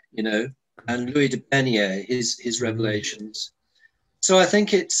out there, you know. And Louis de Bernier, his revelations. So I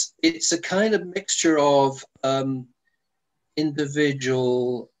think it's a kind of mixture of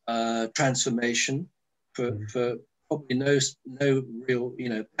individual transformation for probably no real, you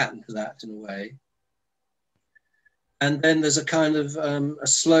know, pattern to that in a way. And then there's a kind of a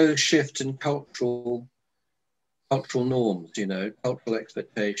slow shift in cultural norms, you know, cultural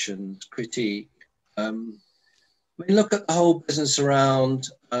expectations, critique. I mean, look at the whole business around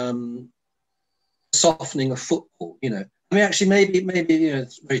softening of football, you know. I mean, actually, maybe you know,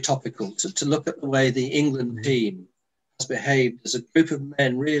 it's very topical to look at the way the England team has behaved as a group of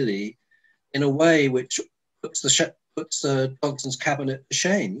men, really, in a way which puts Johnson's cabinet to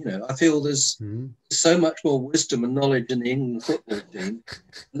shame. You know, I feel there's so much more wisdom and knowledge in the England football team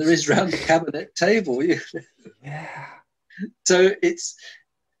than there is around the cabinet table. Yeah. So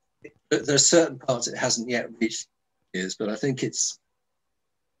there are certain parts it hasn't yet reached, but I think it's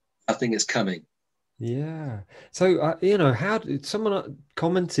coming. Yeah. So, you know, how did someone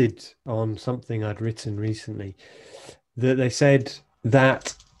commented on something I'd written recently that they said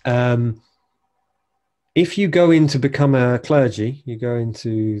that if you go in to become a clergy, you go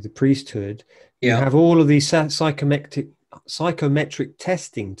into the priesthood, you have all of these psychometric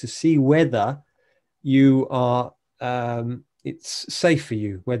testing to see whether you are, it's safe for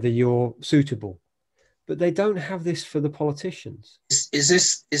you, whether you're suitable. But they don't have this for the politicians. Is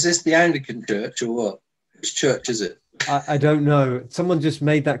this the Anglican Church or what? Which church is it? I don't know. Someone just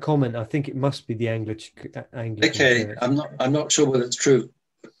made that comment. I think it must be the Anglican okay, Church. I'm not sure whether it's true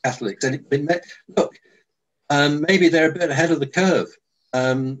for Catholics. And look, maybe they're a bit ahead of the curve.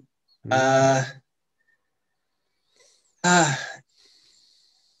 I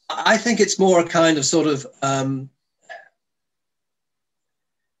think it's more a kind of sort of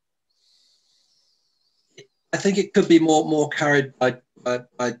I think it could be more carried by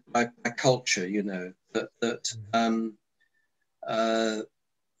culture, you know, that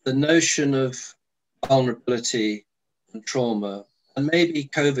the notion of vulnerability and trauma, and maybe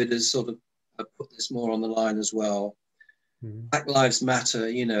COVID has sort of put this more on the line as well. Black Lives Matter,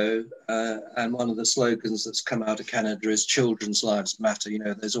 you know, and one of the slogans that's come out of Canada is "Children's Lives Matter." You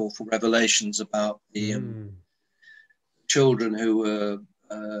know, there's awful revelations about the children who were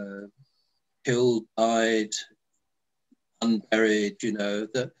killed, died, unburied. You know,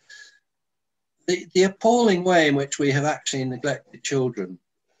 the appalling way in which we have actually neglected children,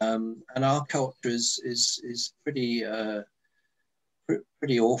 and our culture is pretty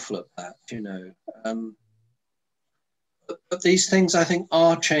awful at that. You know. But these things, I think,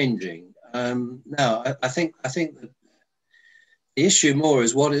 are changing. Now, I think that the issue more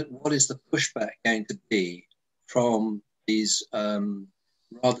is what is the pushback going to be from these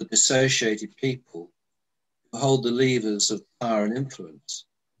rather dissociated people who hold the levers of power and influence.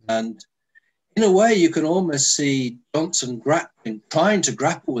 And in a way, you can almost see Johnson trying to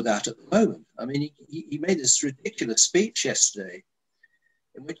grapple with that at the moment. I mean, he made this ridiculous speech yesterday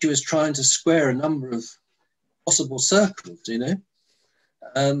in which he was trying to square a number of possible circles, you know,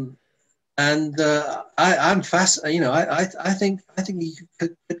 I'm fascinated. You know, I think he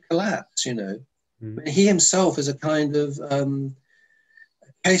could collapse. You know, I mean, he himself is a kind of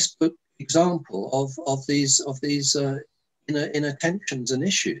casebook example of these inner tensions and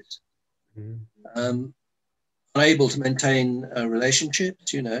issues. Unable to maintain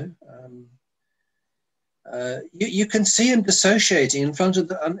relationships. You know, you can see him dissociating in front of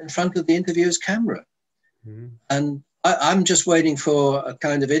the interviewer's camera. And I'm just waiting for a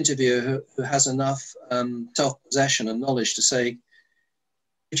kind of interviewer who has enough self-possession and knowledge to say,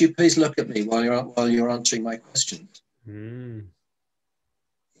 "Could you please look at me while you're answering my questions?"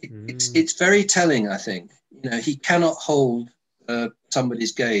 It's very telling, I think. You know, he cannot hold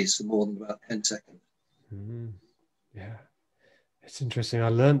somebody's gaze for more than about 10 seconds. Yeah, It's interesting. I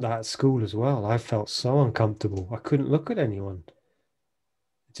learned that at school as well. I felt so uncomfortable. I couldn't look at anyone.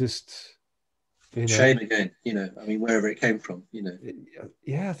 Just, you know, Shame again, I mean, wherever it came from,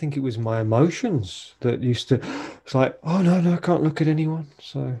 yeah, I think it was my emotions that used to, it's like, oh no, no, I can't look at anyone.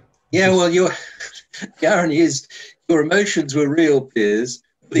 So I Yeah, just, well, the irony is your emotions were real, Piers.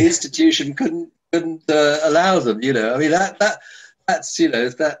 The yeah, institution couldn't allow them. I mean, that's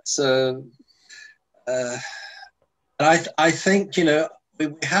that's. Uh, I think we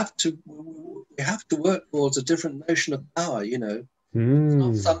have to work towards a different notion of power. It's not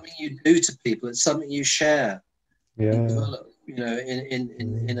mm, something you do to people; it's something you share and yeah, develop. In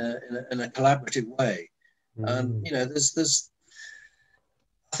mm, a collaborative way. mm, There's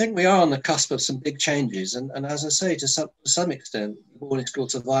I think we are on the cusp of some big changes, and as I say, to some extent, the boarding school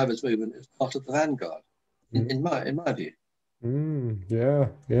survivors movement is part of the vanguard, mm, in my view. yeah,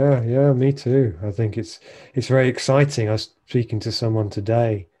 yeah, yeah, me too. I think it's very exciting. I was speaking to someone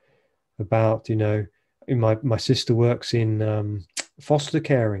today about, my sister works in foster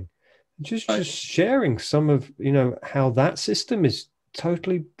caring, Right. just sharing some of, how that system is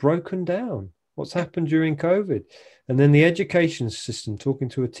totally broken down, what's Yeah. happened during COVID. And then the education system, talking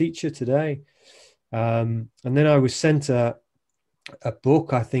to a teacher today. And then I was sent a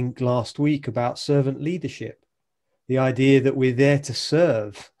book, I think last week, about servant leadership, the idea that we're there to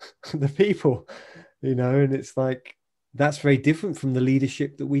serve the people, and it's like, that's very different from the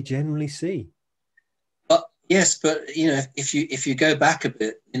leadership that we generally see. But yes, but if you go back a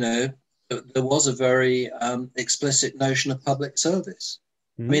bit, there was a very explicit notion of public service.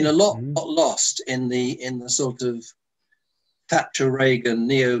 I mean, a Mm, lot mm, got lost in the sort of Thatcher Reagan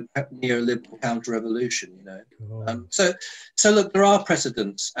neoliberal counter revolution. God. So look, there are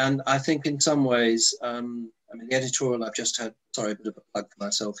precedents, and I think in some ways, I mean, the editorial I've just had. Sorry, a bit of a plug for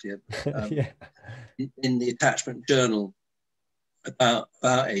myself here. Yeah. In the attachment journal about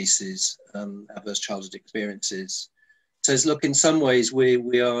ACEs, adverse childhood experiences, says, look, in some ways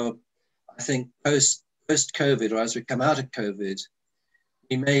we are, I think, post COVID, or as we come out of COVID,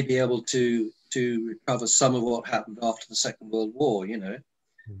 we may be able to recover some of what happened after the Second World War.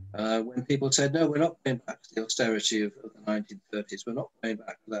 Mm, When people said, no, we're not going back to the austerity of the 1930s. We're not going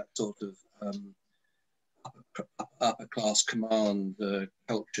back to that sort of upper class command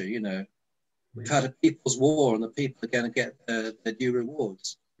culture. We've mm, had a people's war, and the people are going to get their due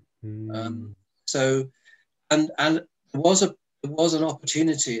rewards. mm, So, and there was an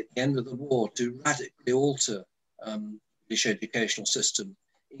opportunity at the end of the war to radically alter the British educational system, mm,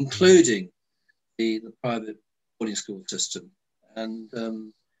 including the private boarding school system, and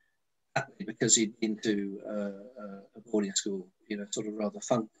because he'd been to a boarding school, sort of rather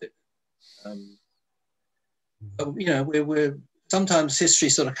funked it. Um, but, we're sometimes history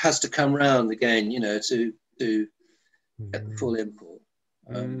sort of has to come round again, to get the full mm, import.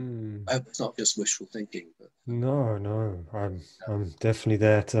 mm. I hope it's not just wishful thinking, but No, no, I'm definitely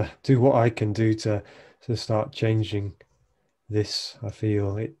there to do what I can do to start changing this. I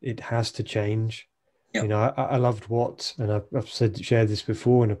feel it has to change. yeah, I loved and I've shared this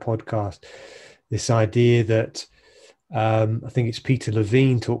before in a podcast, this idea that I think it's Peter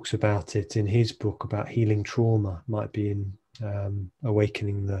Levine talks about it in his book about healing trauma, might be in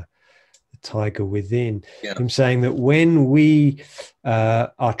Awakening the Tiger Within, yeah, him saying that when we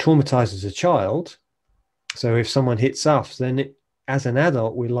are traumatized as a child, so if someone hits us, then as an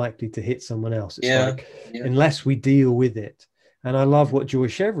adult, we're likely to hit someone else. It's yeah, like, yeah, unless we deal with it. And I love what Joy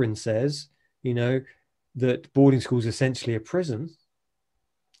Chevron says, that boarding school is essentially a prison.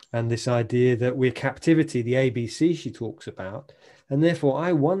 And this idea that we're captivity, the ABC she talks about. And therefore,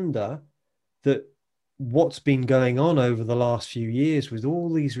 I wonder that what's been going on over the last few years with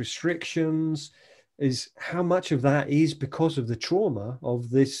all these restrictions is how much of that is because of the trauma of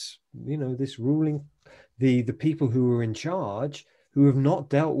this, this ruling, the people who are in charge who have not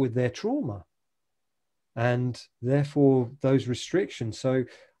dealt with their trauma, and therefore those restrictions. So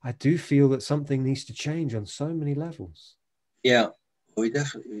I do feel that something needs to change on so many levels. yeah. We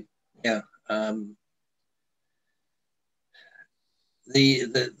definitely, yeah. Um,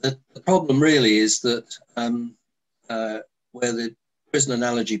 the problem really is that uh, where the prison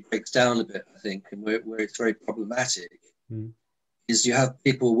analogy breaks down a bit, I think, and where it's very problematic, Mm. is you have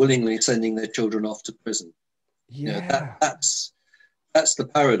people willingly sending their children off to prison. Yeah. That's the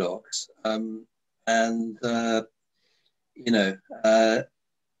paradox, and you know uh,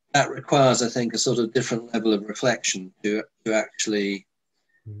 that requires, I think, a sort of different level of reflection to actually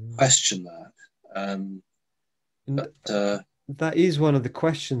Mm. question that. And But that is one of the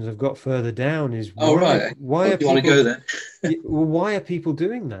questions I've got further down, is oh right, why oh, are do you want to go people there? why are people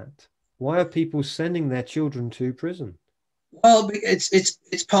doing that? Why are people sending their children to prison? Well,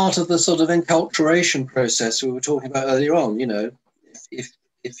 it's part of the sort of enculturation process we were talking about earlier on. You know,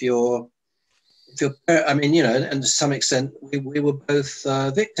 if you're I mean, you know, and to some extent, we were both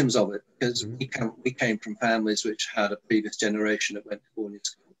victims of it, because we came from families which had a previous generation that went to boarding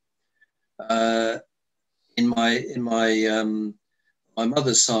school. My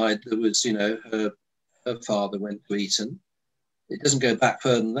mother's side, there was, you know, her father went to Eton. It doesn't go back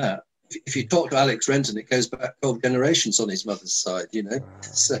further than that. If you talk to Alex Renton, it goes back 12 generations on his mother's side, you know. Wow,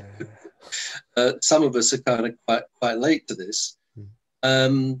 So yeah. some of us are kind of quite late to this.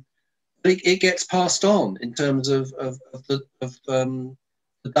 But it gets passed on in terms of the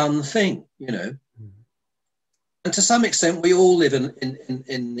done thing, you know. And to some extent, we all live in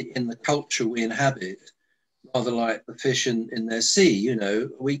the culture we inhabit, rather like the fish in their sea, you know.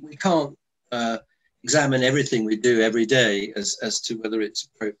 We can't examine everything we do every day as to whether it's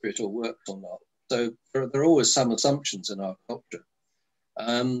appropriate or works or not. So there are always some assumptions in our culture.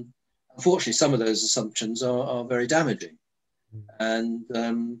 Unfortunately, some of those assumptions are very damaging. And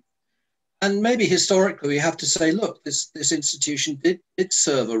maybe historically we have to say, look, this institution did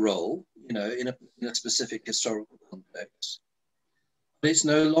serve a role, you know, in a specific historical context, but it's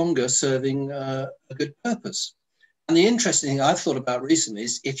no longer serving a good purpose. And the interesting thing I've thought about recently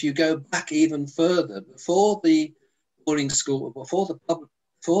is, if you go back even further, before the boarding school, before the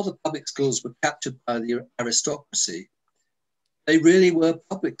public schools were captured by the aristocracy, they really were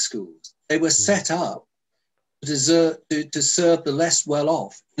public schools. They were set up to serve the less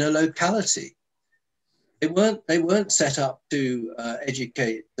well-off in a locality. They weren't set up to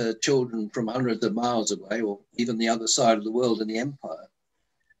educate children from hundreds of miles away, or even the other side of the world in the empire.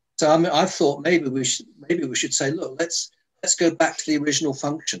 So I mean, I've thought maybe we should say, look, let's go back to the original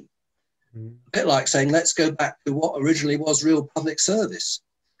function. A bit like saying, let's go back to what originally was real public service.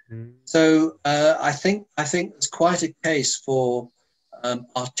 So I think there's quite a case for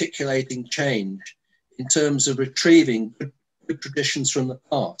articulating change in terms of retrieving good traditions from the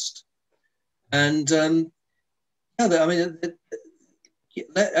past. And I mean,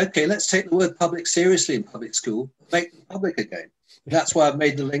 okay, let's take the word public seriously in public school, make it public again. That's why I've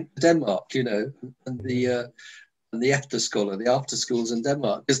made the link to Denmark, you know, and the after schools in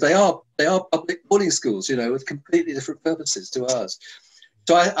Denmark, because they are public boarding schools, you know, with completely different purposes to ours.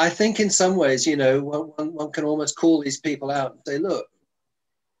 So I think in some ways, you know, one can almost call these people out and say, look,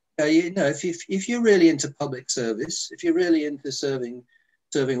 you know, if you're really into public service, if you're really into serving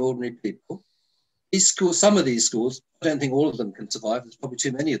ordinary people, these schools, some of these schools, I don't think all of them can survive. There's probably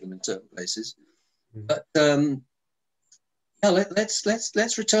too many of them in certain places. But yeah,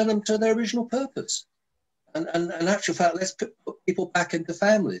 let's return them to their original purpose. And in actual fact, let's put people back into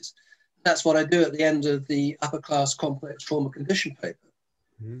families. That's what I do at the end of the upper class complex trauma condition paper.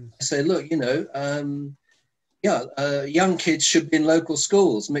 I say, look, you know, young kids should be in local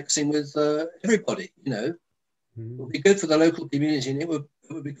schools, mixing with everybody. You know, it would be good for the local community, and it would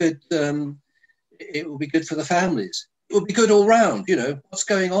be good. It would be good for the families. It would be good all round. You know, what's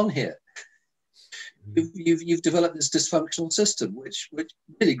going on here? You've developed this dysfunctional system, which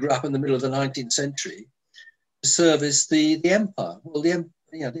really grew up in the middle of the 19th century to service the empire. Well, the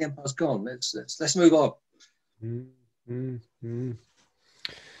empire's gone. Let's move on.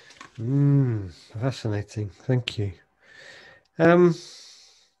 Fascinating. Thank you. I've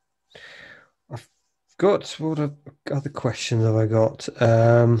got, what other questions have I got?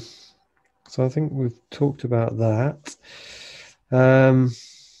 So I think we've talked about that.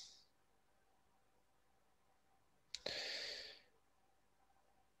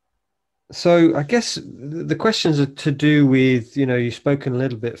 So I guess the questions are to do with, you know, you've spoken a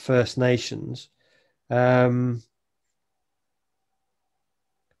little bit First Nations. So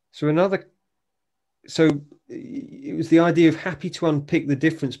it was the idea of happy to unpick the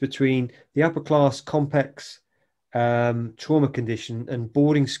difference between the upper class complex trauma condition and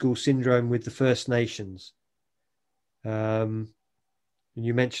boarding school syndrome with the First Nations. And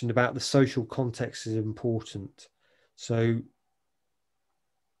you mentioned about the social context is important. So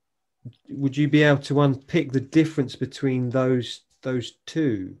would you be able to unpick the difference between those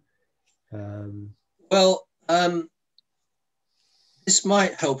two? This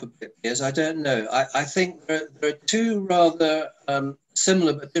might help a bit, Piers. I don't know. I think there are two rather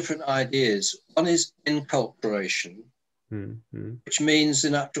similar but different ideas. One is enculturation, which means,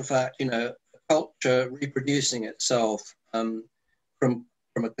 in actual fact, you know, a culture reproducing itself from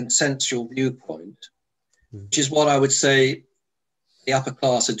a consensual viewpoint, which is what I would say the upper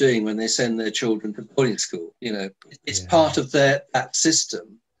class are doing when they send their children to boarding school. You know, it's part of that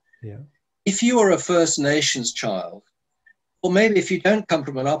system. Yeah. If you are a First Nations child, or maybe if you don't come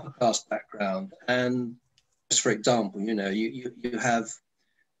from an upper class background and just for example, you know, you have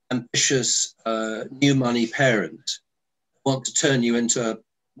ambitious new money parents want to turn you into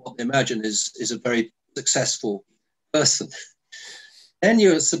what they imagine is a very successful person. Then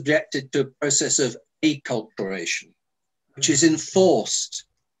you're subjected to a process of acculturation, which is enforced,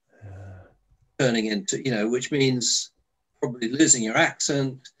 turning into, you know, which means probably losing your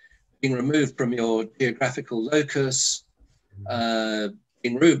accent, being removed from your geographical locus,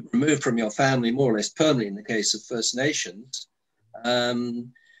 being removed from your family more or less permanently in the case of First Nations,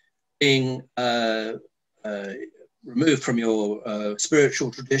 being removed from your spiritual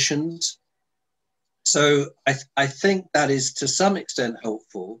traditions. So I think that is to some extent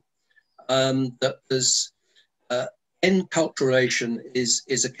helpful, that there's enculturation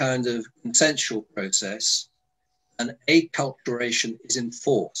is a kind of consensual process, and acculturation is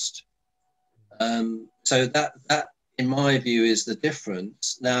enforced. So that in my view is the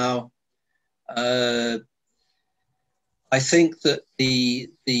difference. Now, I think that the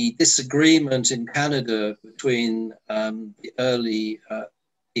disagreement in Canada between the early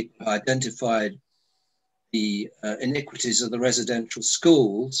people who identified the iniquities of the residential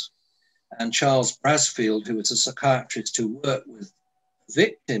schools and Charles Brasfield, who was a psychiatrist who worked with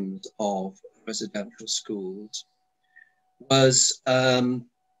victims of residential schools, was, I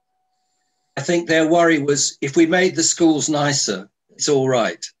think their worry was, if we made the schools nicer, it's all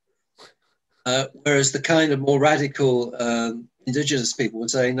right. Whereas the kind of more radical Indigenous people would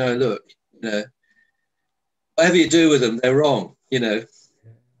say, no, look, you know, whatever you do with them, they're wrong. You know,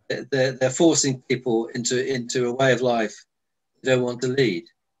 they're forcing people into a way of life they don't want to lead.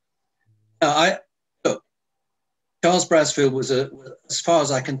 Now, look, Charles Brasfield was, as far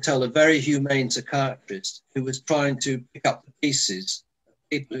as I can tell, a very humane psychiatrist who was trying to pick up the pieces of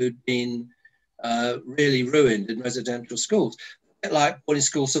people who'd been really ruined in residential schools. Like boarding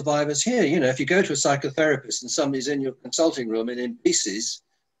school survivors here, you know, if you go to a psychotherapist and somebody's in your consulting room and in pieces,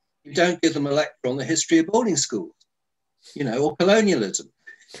 you don't give them a lecture on the history of boarding schools, you know, or colonialism.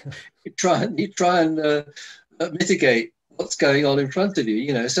 You try and mitigate what's going on in front of you,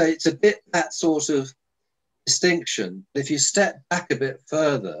 you know. So it's a bit that sort of distinction. If you step back a bit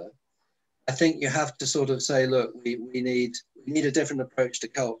further, I think you have to sort of say, look, we need a different approach to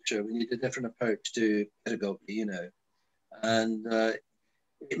culture. We need a different approach to pedagogy, you know. And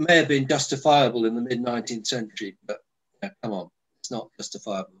it may have been justifiable in the mid-19th century, but you know, come on, it's not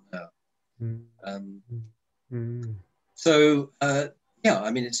justifiable now. So, yeah,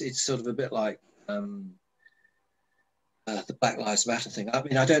 I mean, it's sort of a bit like the Black Lives Matter thing. I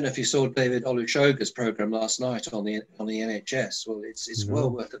mean, I don't know if you saw David Olusoga's program last night on the NHS. Well, it's well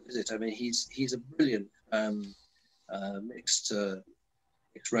worth a visit. I mean, he's a brilliant mixed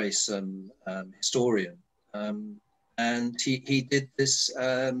race historian. And he did this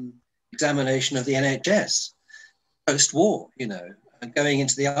examination of the NHS post-war, you know, and going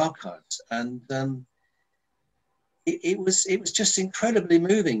into the archives. And it was just incredibly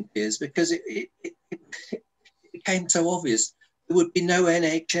moving, Piers, because it became so obvious there would be no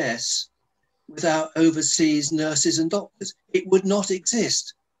NHS without overseas nurses and doctors. It would not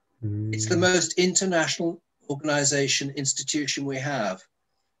exist. It's the most international organization, institution we have.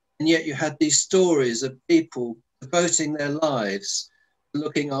 And yet you had these stories of people devoting their lives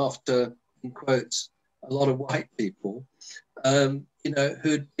looking after, in quotes, a lot of white people, you know,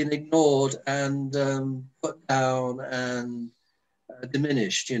 who'd been ignored and put down and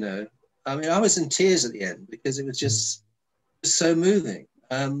diminished, you know. I mean, I was in tears at the end because it was just so moving.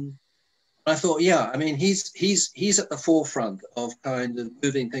 I thought, yeah, I mean, he's at the forefront of kind of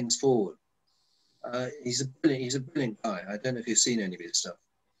moving things forward. He's a brilliant guy. I don't know if you've seen any of his stuff.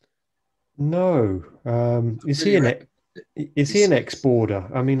 No. Is he an ex-boarder?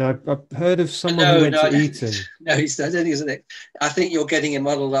 I mean, I've heard of someone who went to Eton. No, I don't think he's an ex. I think you're getting him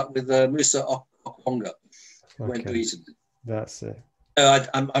muddled up with Musa Okwonga, who went to Eton. That's it. No,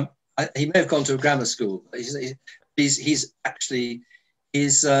 he may have gone to a grammar school. But he's actually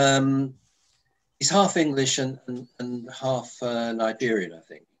he's half English and half Nigerian, I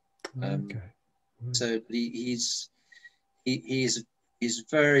think. Okay. So he's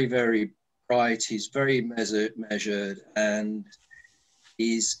very, very bright. He's very measured, and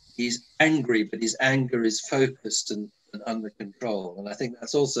he's angry, but his anger is focused and under control. And I think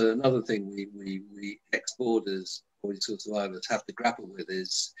that's also another thing we ex-boarders, boarding school survivors, have to grapple with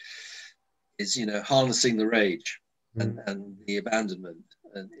is you know, harnessing the rage and the abandonment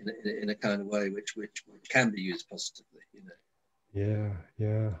in a kind of way which can be used positively, you know. Yeah.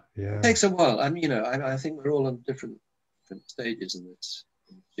 It takes a while. I mean, you know, I think we're all on different stages in this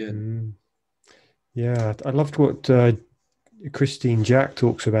journey. Yeah, I loved what Christine Jack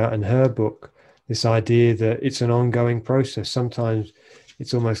talks about in her book, this idea that it's an ongoing process. Sometimes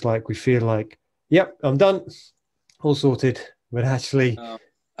it's almost like we feel like, yep, I'm done, all sorted, but actually,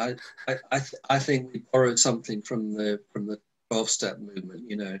 I, I think we borrowed something from the 12-step movement.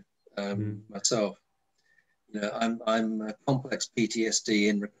 Myself, I'm a complex PTSD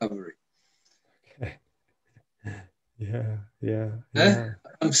in recovery. okay. Yeah.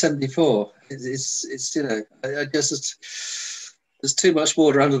 I'm 74. It's I guess there's too much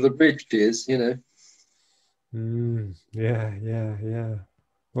water under the bridge, Piers. Yeah.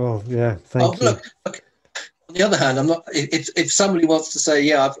 Well, yeah, thank you. Look. On the other hand, I'm not. If somebody wants to say,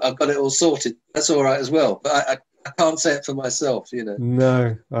 yeah, I've got it all sorted, that's all right as well. But I can't say it for myself.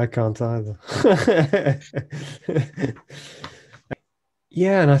 No, I can't either.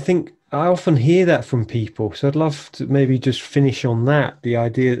 Yeah, and I think I often hear that from people. So I'd love to maybe just finish on that. The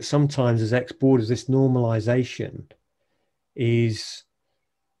idea that sometimes as ex-boarders, this normalization is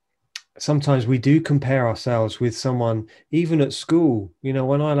sometimes we do compare ourselves with someone, even at school.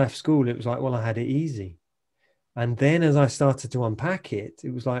 When I left school, it was like, well, I had it easy. And then as I started to unpack it,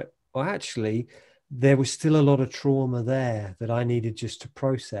 it was like, well, actually, there was still a lot of trauma there that I needed just to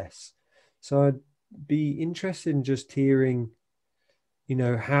process. So I'd be interested in just hearing,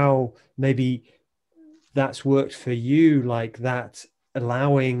 how maybe that's worked for you, like that,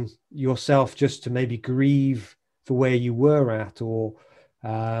 allowing yourself just to maybe grieve for where you were at, or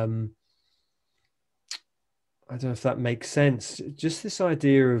I don't know if that makes sense. Just this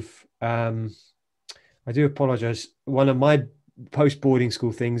idea of, I do apologize. One of my post boarding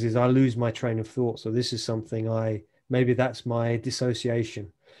school things is I lose my train of thought. So this is something maybe that's my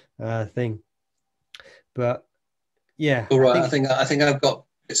dissociation thing. But yeah, All right. I think I've got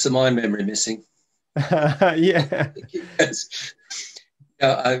bits of my memory missing. yeah.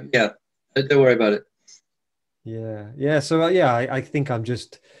 Yeah. Don't worry about it. Yeah. So yeah, I think I'm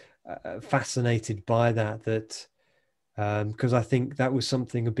just fascinated by that because I think that was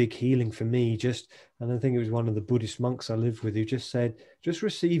something, a big healing for me. And I think it was one of the Buddhist monks I lived with who just said, just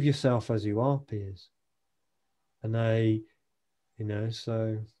receive yourself as you are, Piers. And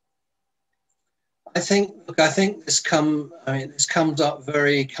so. I think this comes up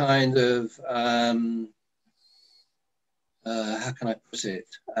very kind of, how can I put it?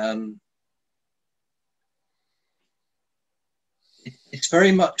 It's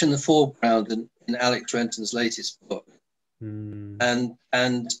very much in the foreground in Alex Renton's latest book. And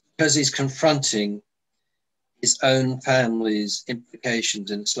because he's confronting his own family's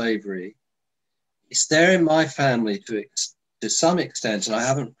implications in slavery, it's there in my family to some extent, and I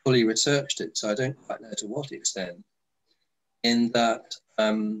haven't fully researched it, so I don't quite know to what extent, in that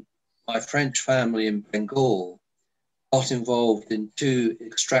my French family in Bengal got involved in two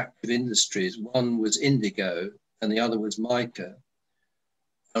extractive industries. One was indigo and the other was mica.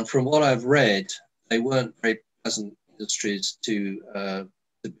 And from what I've read, they weren't very pleasant industries to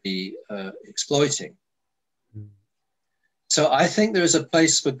be exploiting. So I think there is a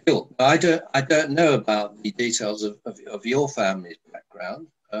place for guilt. I don't know about the details of your family's background.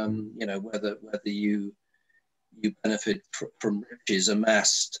 Whether you benefit from riches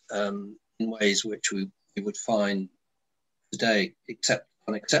amassed in ways which we would find today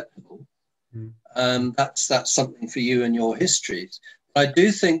unacceptable. That's something for you and your histories. But I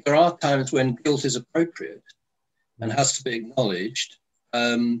do think there are times when guilt is appropriate and has to be acknowledged.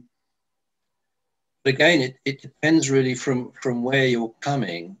 But again, it depends really from where you're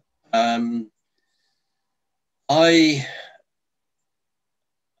coming. I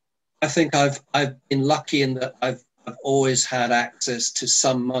think I've been lucky in that I've always had access to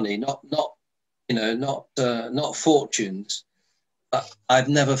some money, not fortunes, but I've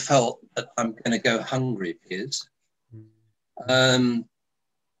never felt that I'm going to go hungry, Piers.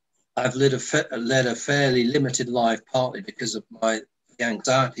 I've led a fairly limited life, partly because of the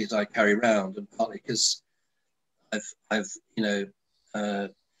anxieties I carry around, and partly because I've lived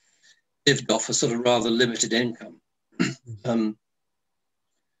off a sort of rather limited income.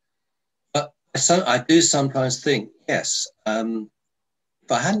 But I do sometimes think, yes,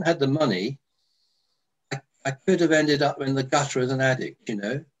 if I hadn't had the money, I could have ended up in the gutter as an addict.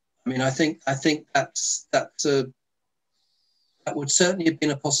 I think that would certainly have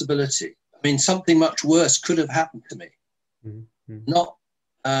been a possibility. I mean, something much worse could have happened to me. Not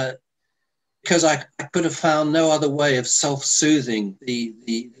because I could have found no other way of self-soothing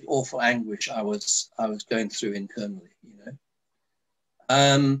the awful anguish I was going through internally.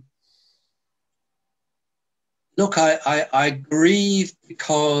 Look, I grieve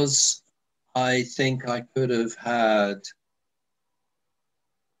because I think I could have had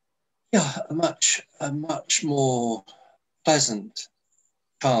a much more pleasant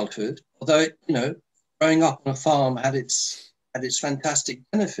childhood, although it, you know, growing up on a farm had its fantastic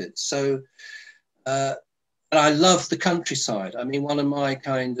benefits. So, and I love the countryside. I mean, one of my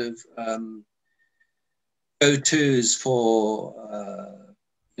kind of go-tos for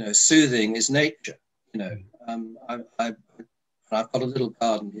you know, soothing is nature. You know, I've got a little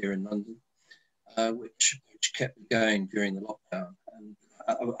garden here in London, which kept me going during the lockdown. And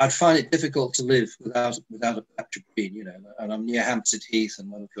I'd find it difficult to live without a patch of green, you know. And I'm near Hampstead Heath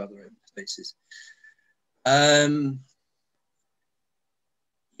and one or two other open spaces.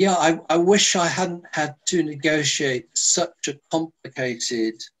 Yeah, I wish I hadn't had to negotiate such a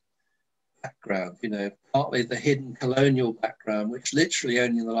complicated background, you know, partly the hidden colonial background, which literally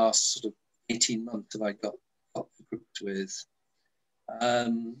only in the last sort of 18 months have I got to grips with.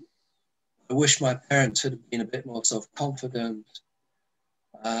 I wish my parents had been a bit more self-confident.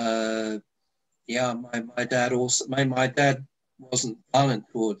 Yeah, my dad also, my dad wasn't violent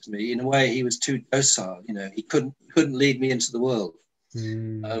towards me. In a way, he was too docile, you know, he couldn't lead me into the world.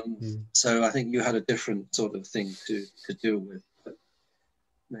 So I think you had a different sort of thing to deal with. But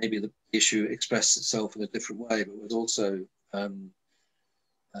maybe the issue expressed itself in a different way, but was also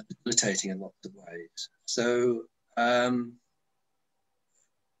debilitating in lots of ways. So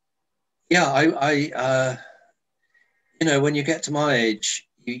yeah, I you know, when you get to my age,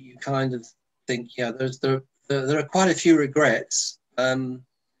 you kind of think, yeah, there are quite a few regrets. It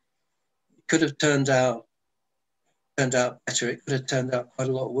could have turned out better. It could have turned out quite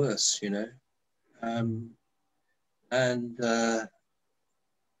a lot worse, you know. And I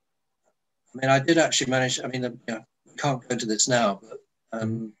mean, I did actually manage. I mean, you know, I can't go into this now, but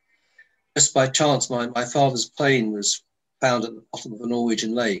just by chance, my father's plane was found at the bottom of a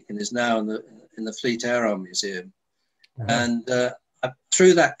Norwegian lake and is now in the Fleet Air Arm Museum. Wow. And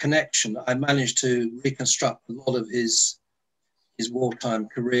through that connection, I managed to reconstruct a lot of his wartime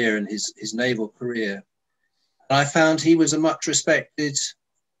career and his naval career. And I found he was a much respected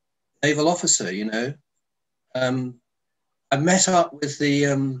naval officer, you know. I met up with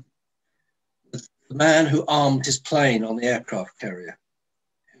the man who armed his plane on the aircraft carrier,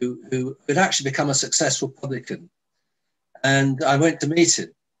 who had actually become a successful publican. And I went to meet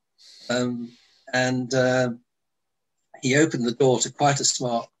him. He opened the door to quite a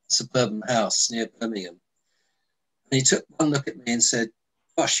smart suburban house near Birmingham. And he took one look at me and said,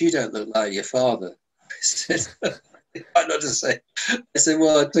 "Gosh, you don't look like your father." I said, "Why not to say?" I said,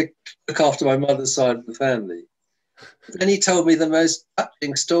 "Well, I look after my mother's side of the family." Then he told me the most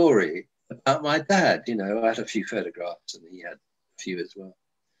touching story about my dad. You know, I had a few photographs and he had a few as well.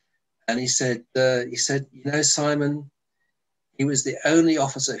 And he said, "You know, Simon, he was the only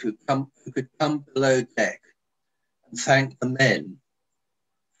officer who could come below deck and thank the men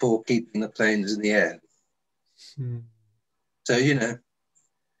for keeping the planes in the air." So, you know,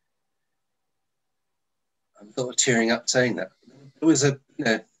 I'm sort of tearing up saying that. It was a, you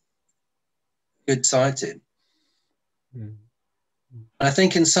know, good side to him. And I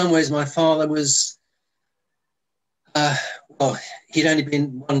think in some ways my father was, well, he'd only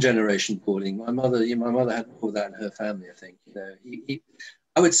been one generation boarding. My mother had all that in her family, I think. You know,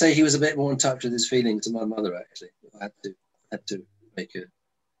 I would say he was a bit more in touch with his feelings than my mother, actually. I had to make a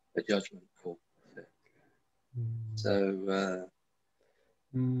judgment call. So,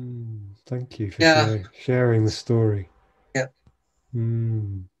 thank you for sharing the story. Yeah.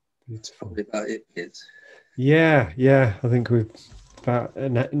 That's probably about it, Piers. Yeah. I think we've about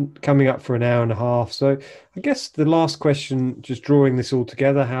coming up for an hour and a half. So I guess the last question, just drawing this all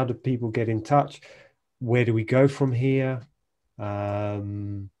together, how do people get in touch? Where do we go from here?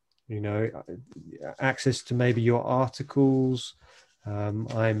 You know, access to maybe your articles.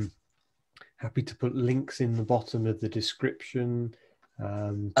 I'm happy to put links in the bottom of the description.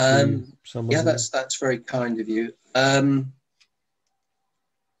 Yeah, that's very kind of you.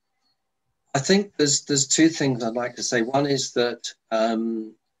 I think there's two things I'd like to say. One is that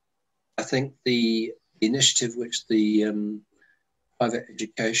I think the initiative which the Private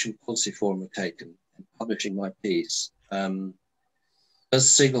Education Policy Forum have taken in publishing my piece does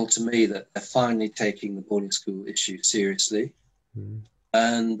signal to me that they're finally taking the boarding school issue seriously.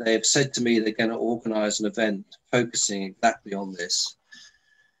 And they've said to me they're going to organise an event focusing exactly on this.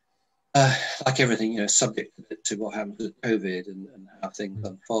 Like everything, you know, subject to what happens with COVID and how things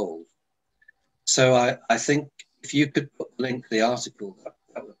unfold. So I think if you could put the link to the article,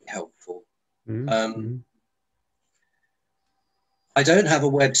 that would be helpful. I don't have a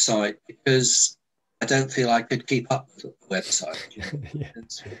website because I don't feel I could keep up with the website. You know?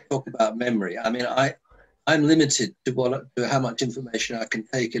 Talk about memory. I mean, I'm limited to how much information I can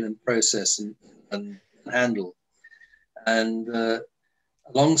take in and process and handle. And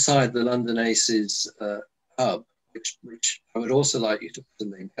alongside the London Aces hub, which I would also like you to put a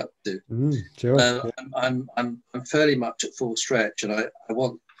link up to. Sure. Yeah. I'm fairly much at full stretch, and I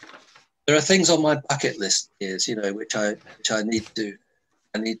want. There are things on my bucket list, Piers, you know, which I need to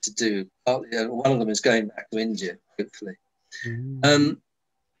do. Partly, one of them is going back to India, hopefully,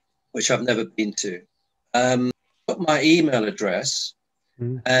 which I've never been to. Put my email address,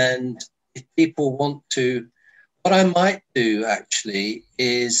 and if people want to, what I might do actually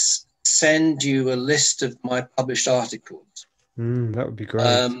is send you a list of my published articles. That would be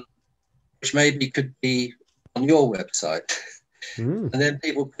great. Which maybe could be on your website. And then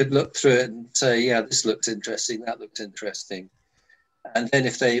people could look through it and say, yeah, this looks interesting, that looks interesting. And then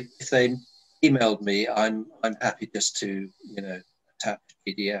if they emailed me, I'm happy just to, you know, attach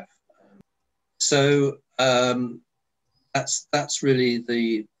PDF. So that's really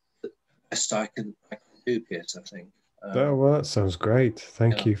the best I can do, Piers, I think. Well, that sounds great.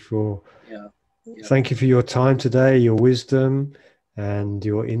 Thank you for yeah. Thank you for your time today, your wisdom and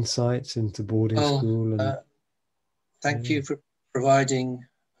your insights into boarding school. And thank you for providing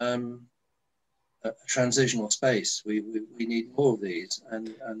a transitional space. We need more of these,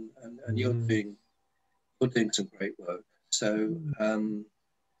 and you're doing some great work. So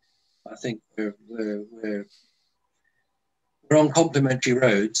I think we're on complementary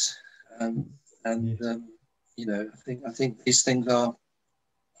roads, and you know, I think these things are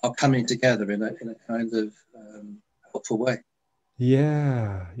coming together in a kind of helpful way.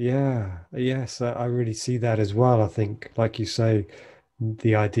 Yes, I really see that as well. I think, like you say,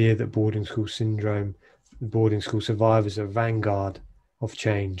 the idea that boarding school syndrome, boarding school survivors are vanguard of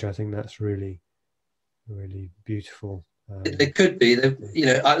change. I think that's really, really beautiful. It could be. You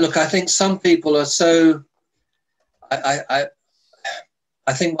know, look, I think some people are so.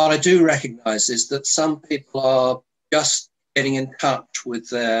 I think what I do recognise is that some people are just getting in touch with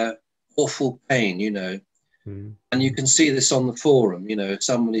their awful pain, you know. And you can see this on the forum, you know, if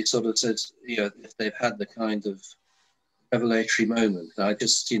somebody sort of says, you know, if they've had the kind of revelatory moment. I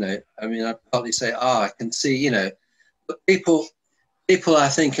just, you know, I mean, I partly say, I can see, you know, but people, I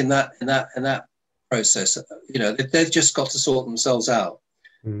think in that process, you know, they've just got to sort themselves out.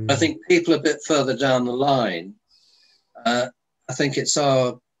 I think people a bit further down the line, I think it's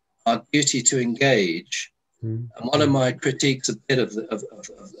our duty to engage. And one of my critiques a bit of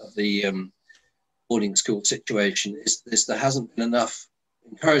the boarding school situation is this: there hasn't been enough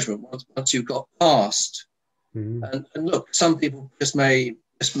encouragement once you've got past. And look, some people just may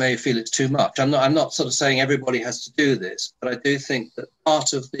feel it's too much. I'm not sort of saying everybody has to do this, but I do think that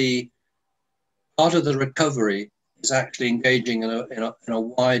part of the recovery is actually engaging in a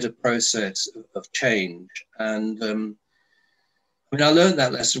wider process of change. And I mean, I learned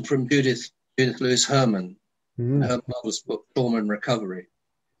that lesson from Judith Lewis Herman in her marvelous book Trauma and Recovery.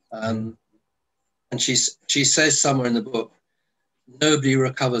 And she says somewhere in the book, nobody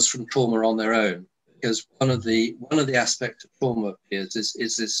recovers from trauma on their own, because one of the aspects of trauma is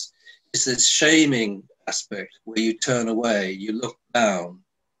this shaming aspect where you turn away, you look down,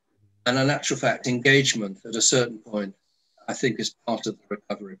 and in actual fact, engagement at a certain point, I think, is part of the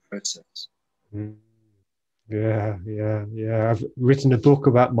recovery process. Yeah. I've written a book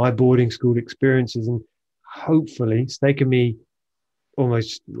about my boarding school experiences, and hopefully it's taken me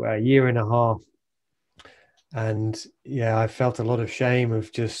almost a year and a half. And yeah, I felt a lot of shame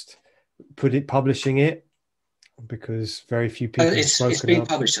of just publishing it, because very few people have spoken it's been up.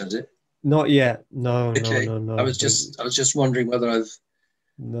 published, has it? Not yet. No. I was just wondering whether I've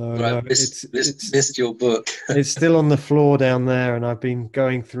missed your book. It's still on the floor down there, and I've been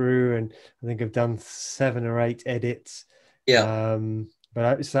going through, and I think I've done 7 or 8 edits. Yeah.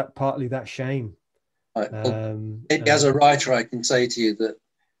 But it's partly that shame. Right. Maybe as a writer, I can say to you that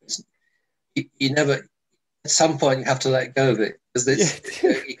you never, at some point, you have to let go of it, because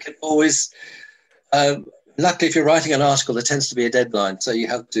you can always. Luckily, if you're writing an article, there tends to be a deadline, so you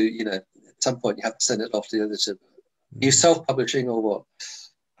have to, you know, at some point you have to send it off to the editor. Are you self-publishing or what?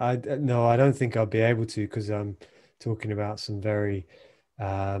 No, I don't think I'll be able to, because I'm talking about some very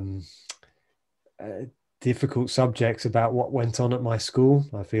difficult subjects about what went on at my school.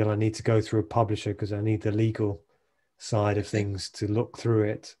 I feel I need to go through a publisher, because I need the legal side of things to look through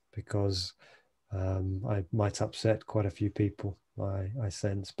it, because I might upset quite a few people, I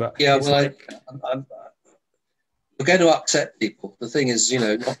sense. But yeah, well, we're going to upset people. The thing is, you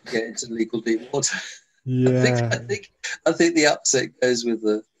know, not to get into legal deep water. Yeah, I think the upset goes with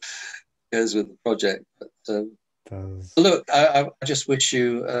the project. But does. Look, I just wish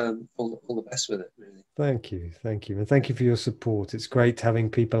you all the best with it, really. Thank you, and thank you for your support. It's great having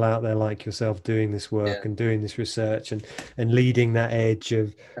people out there like yourself doing this work Yeah, and doing this research and leading that edge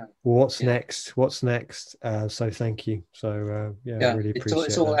of what's yeah, next, what's next. So thank you. So yeah, I yeah. really It's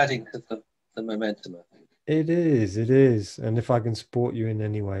appreciate all that. adding to the momentum, I think. It is. And if I can support you in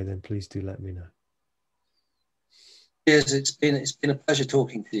any way, then please do let me know. Yes, it's been a pleasure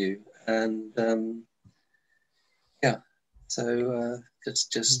talking to you, and yeah. So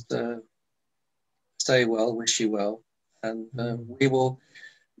just stay well. Wish you well, and we will.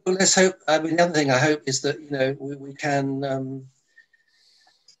 Well, let's hope. I mean, the other thing I hope is that we can.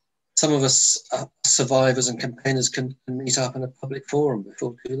 Some of us survivors and campaigners can meet up in a public forum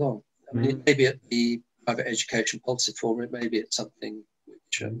before too long. I mean, it may be at the Private Education Policy Forum. It may be at something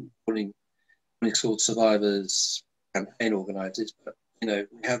which Morning School Survivors campaign organises. But we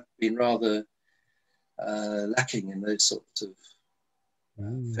have been rather lacking in those sorts of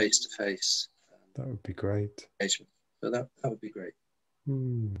face-to-face that would be great. engagement. So that would be great.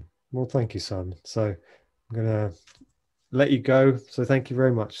 Well, thank you, Simon. So I'm going to let you go. So thank you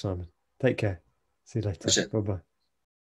very much, Simon. Take care. See you later. Pleasure. Bye-bye.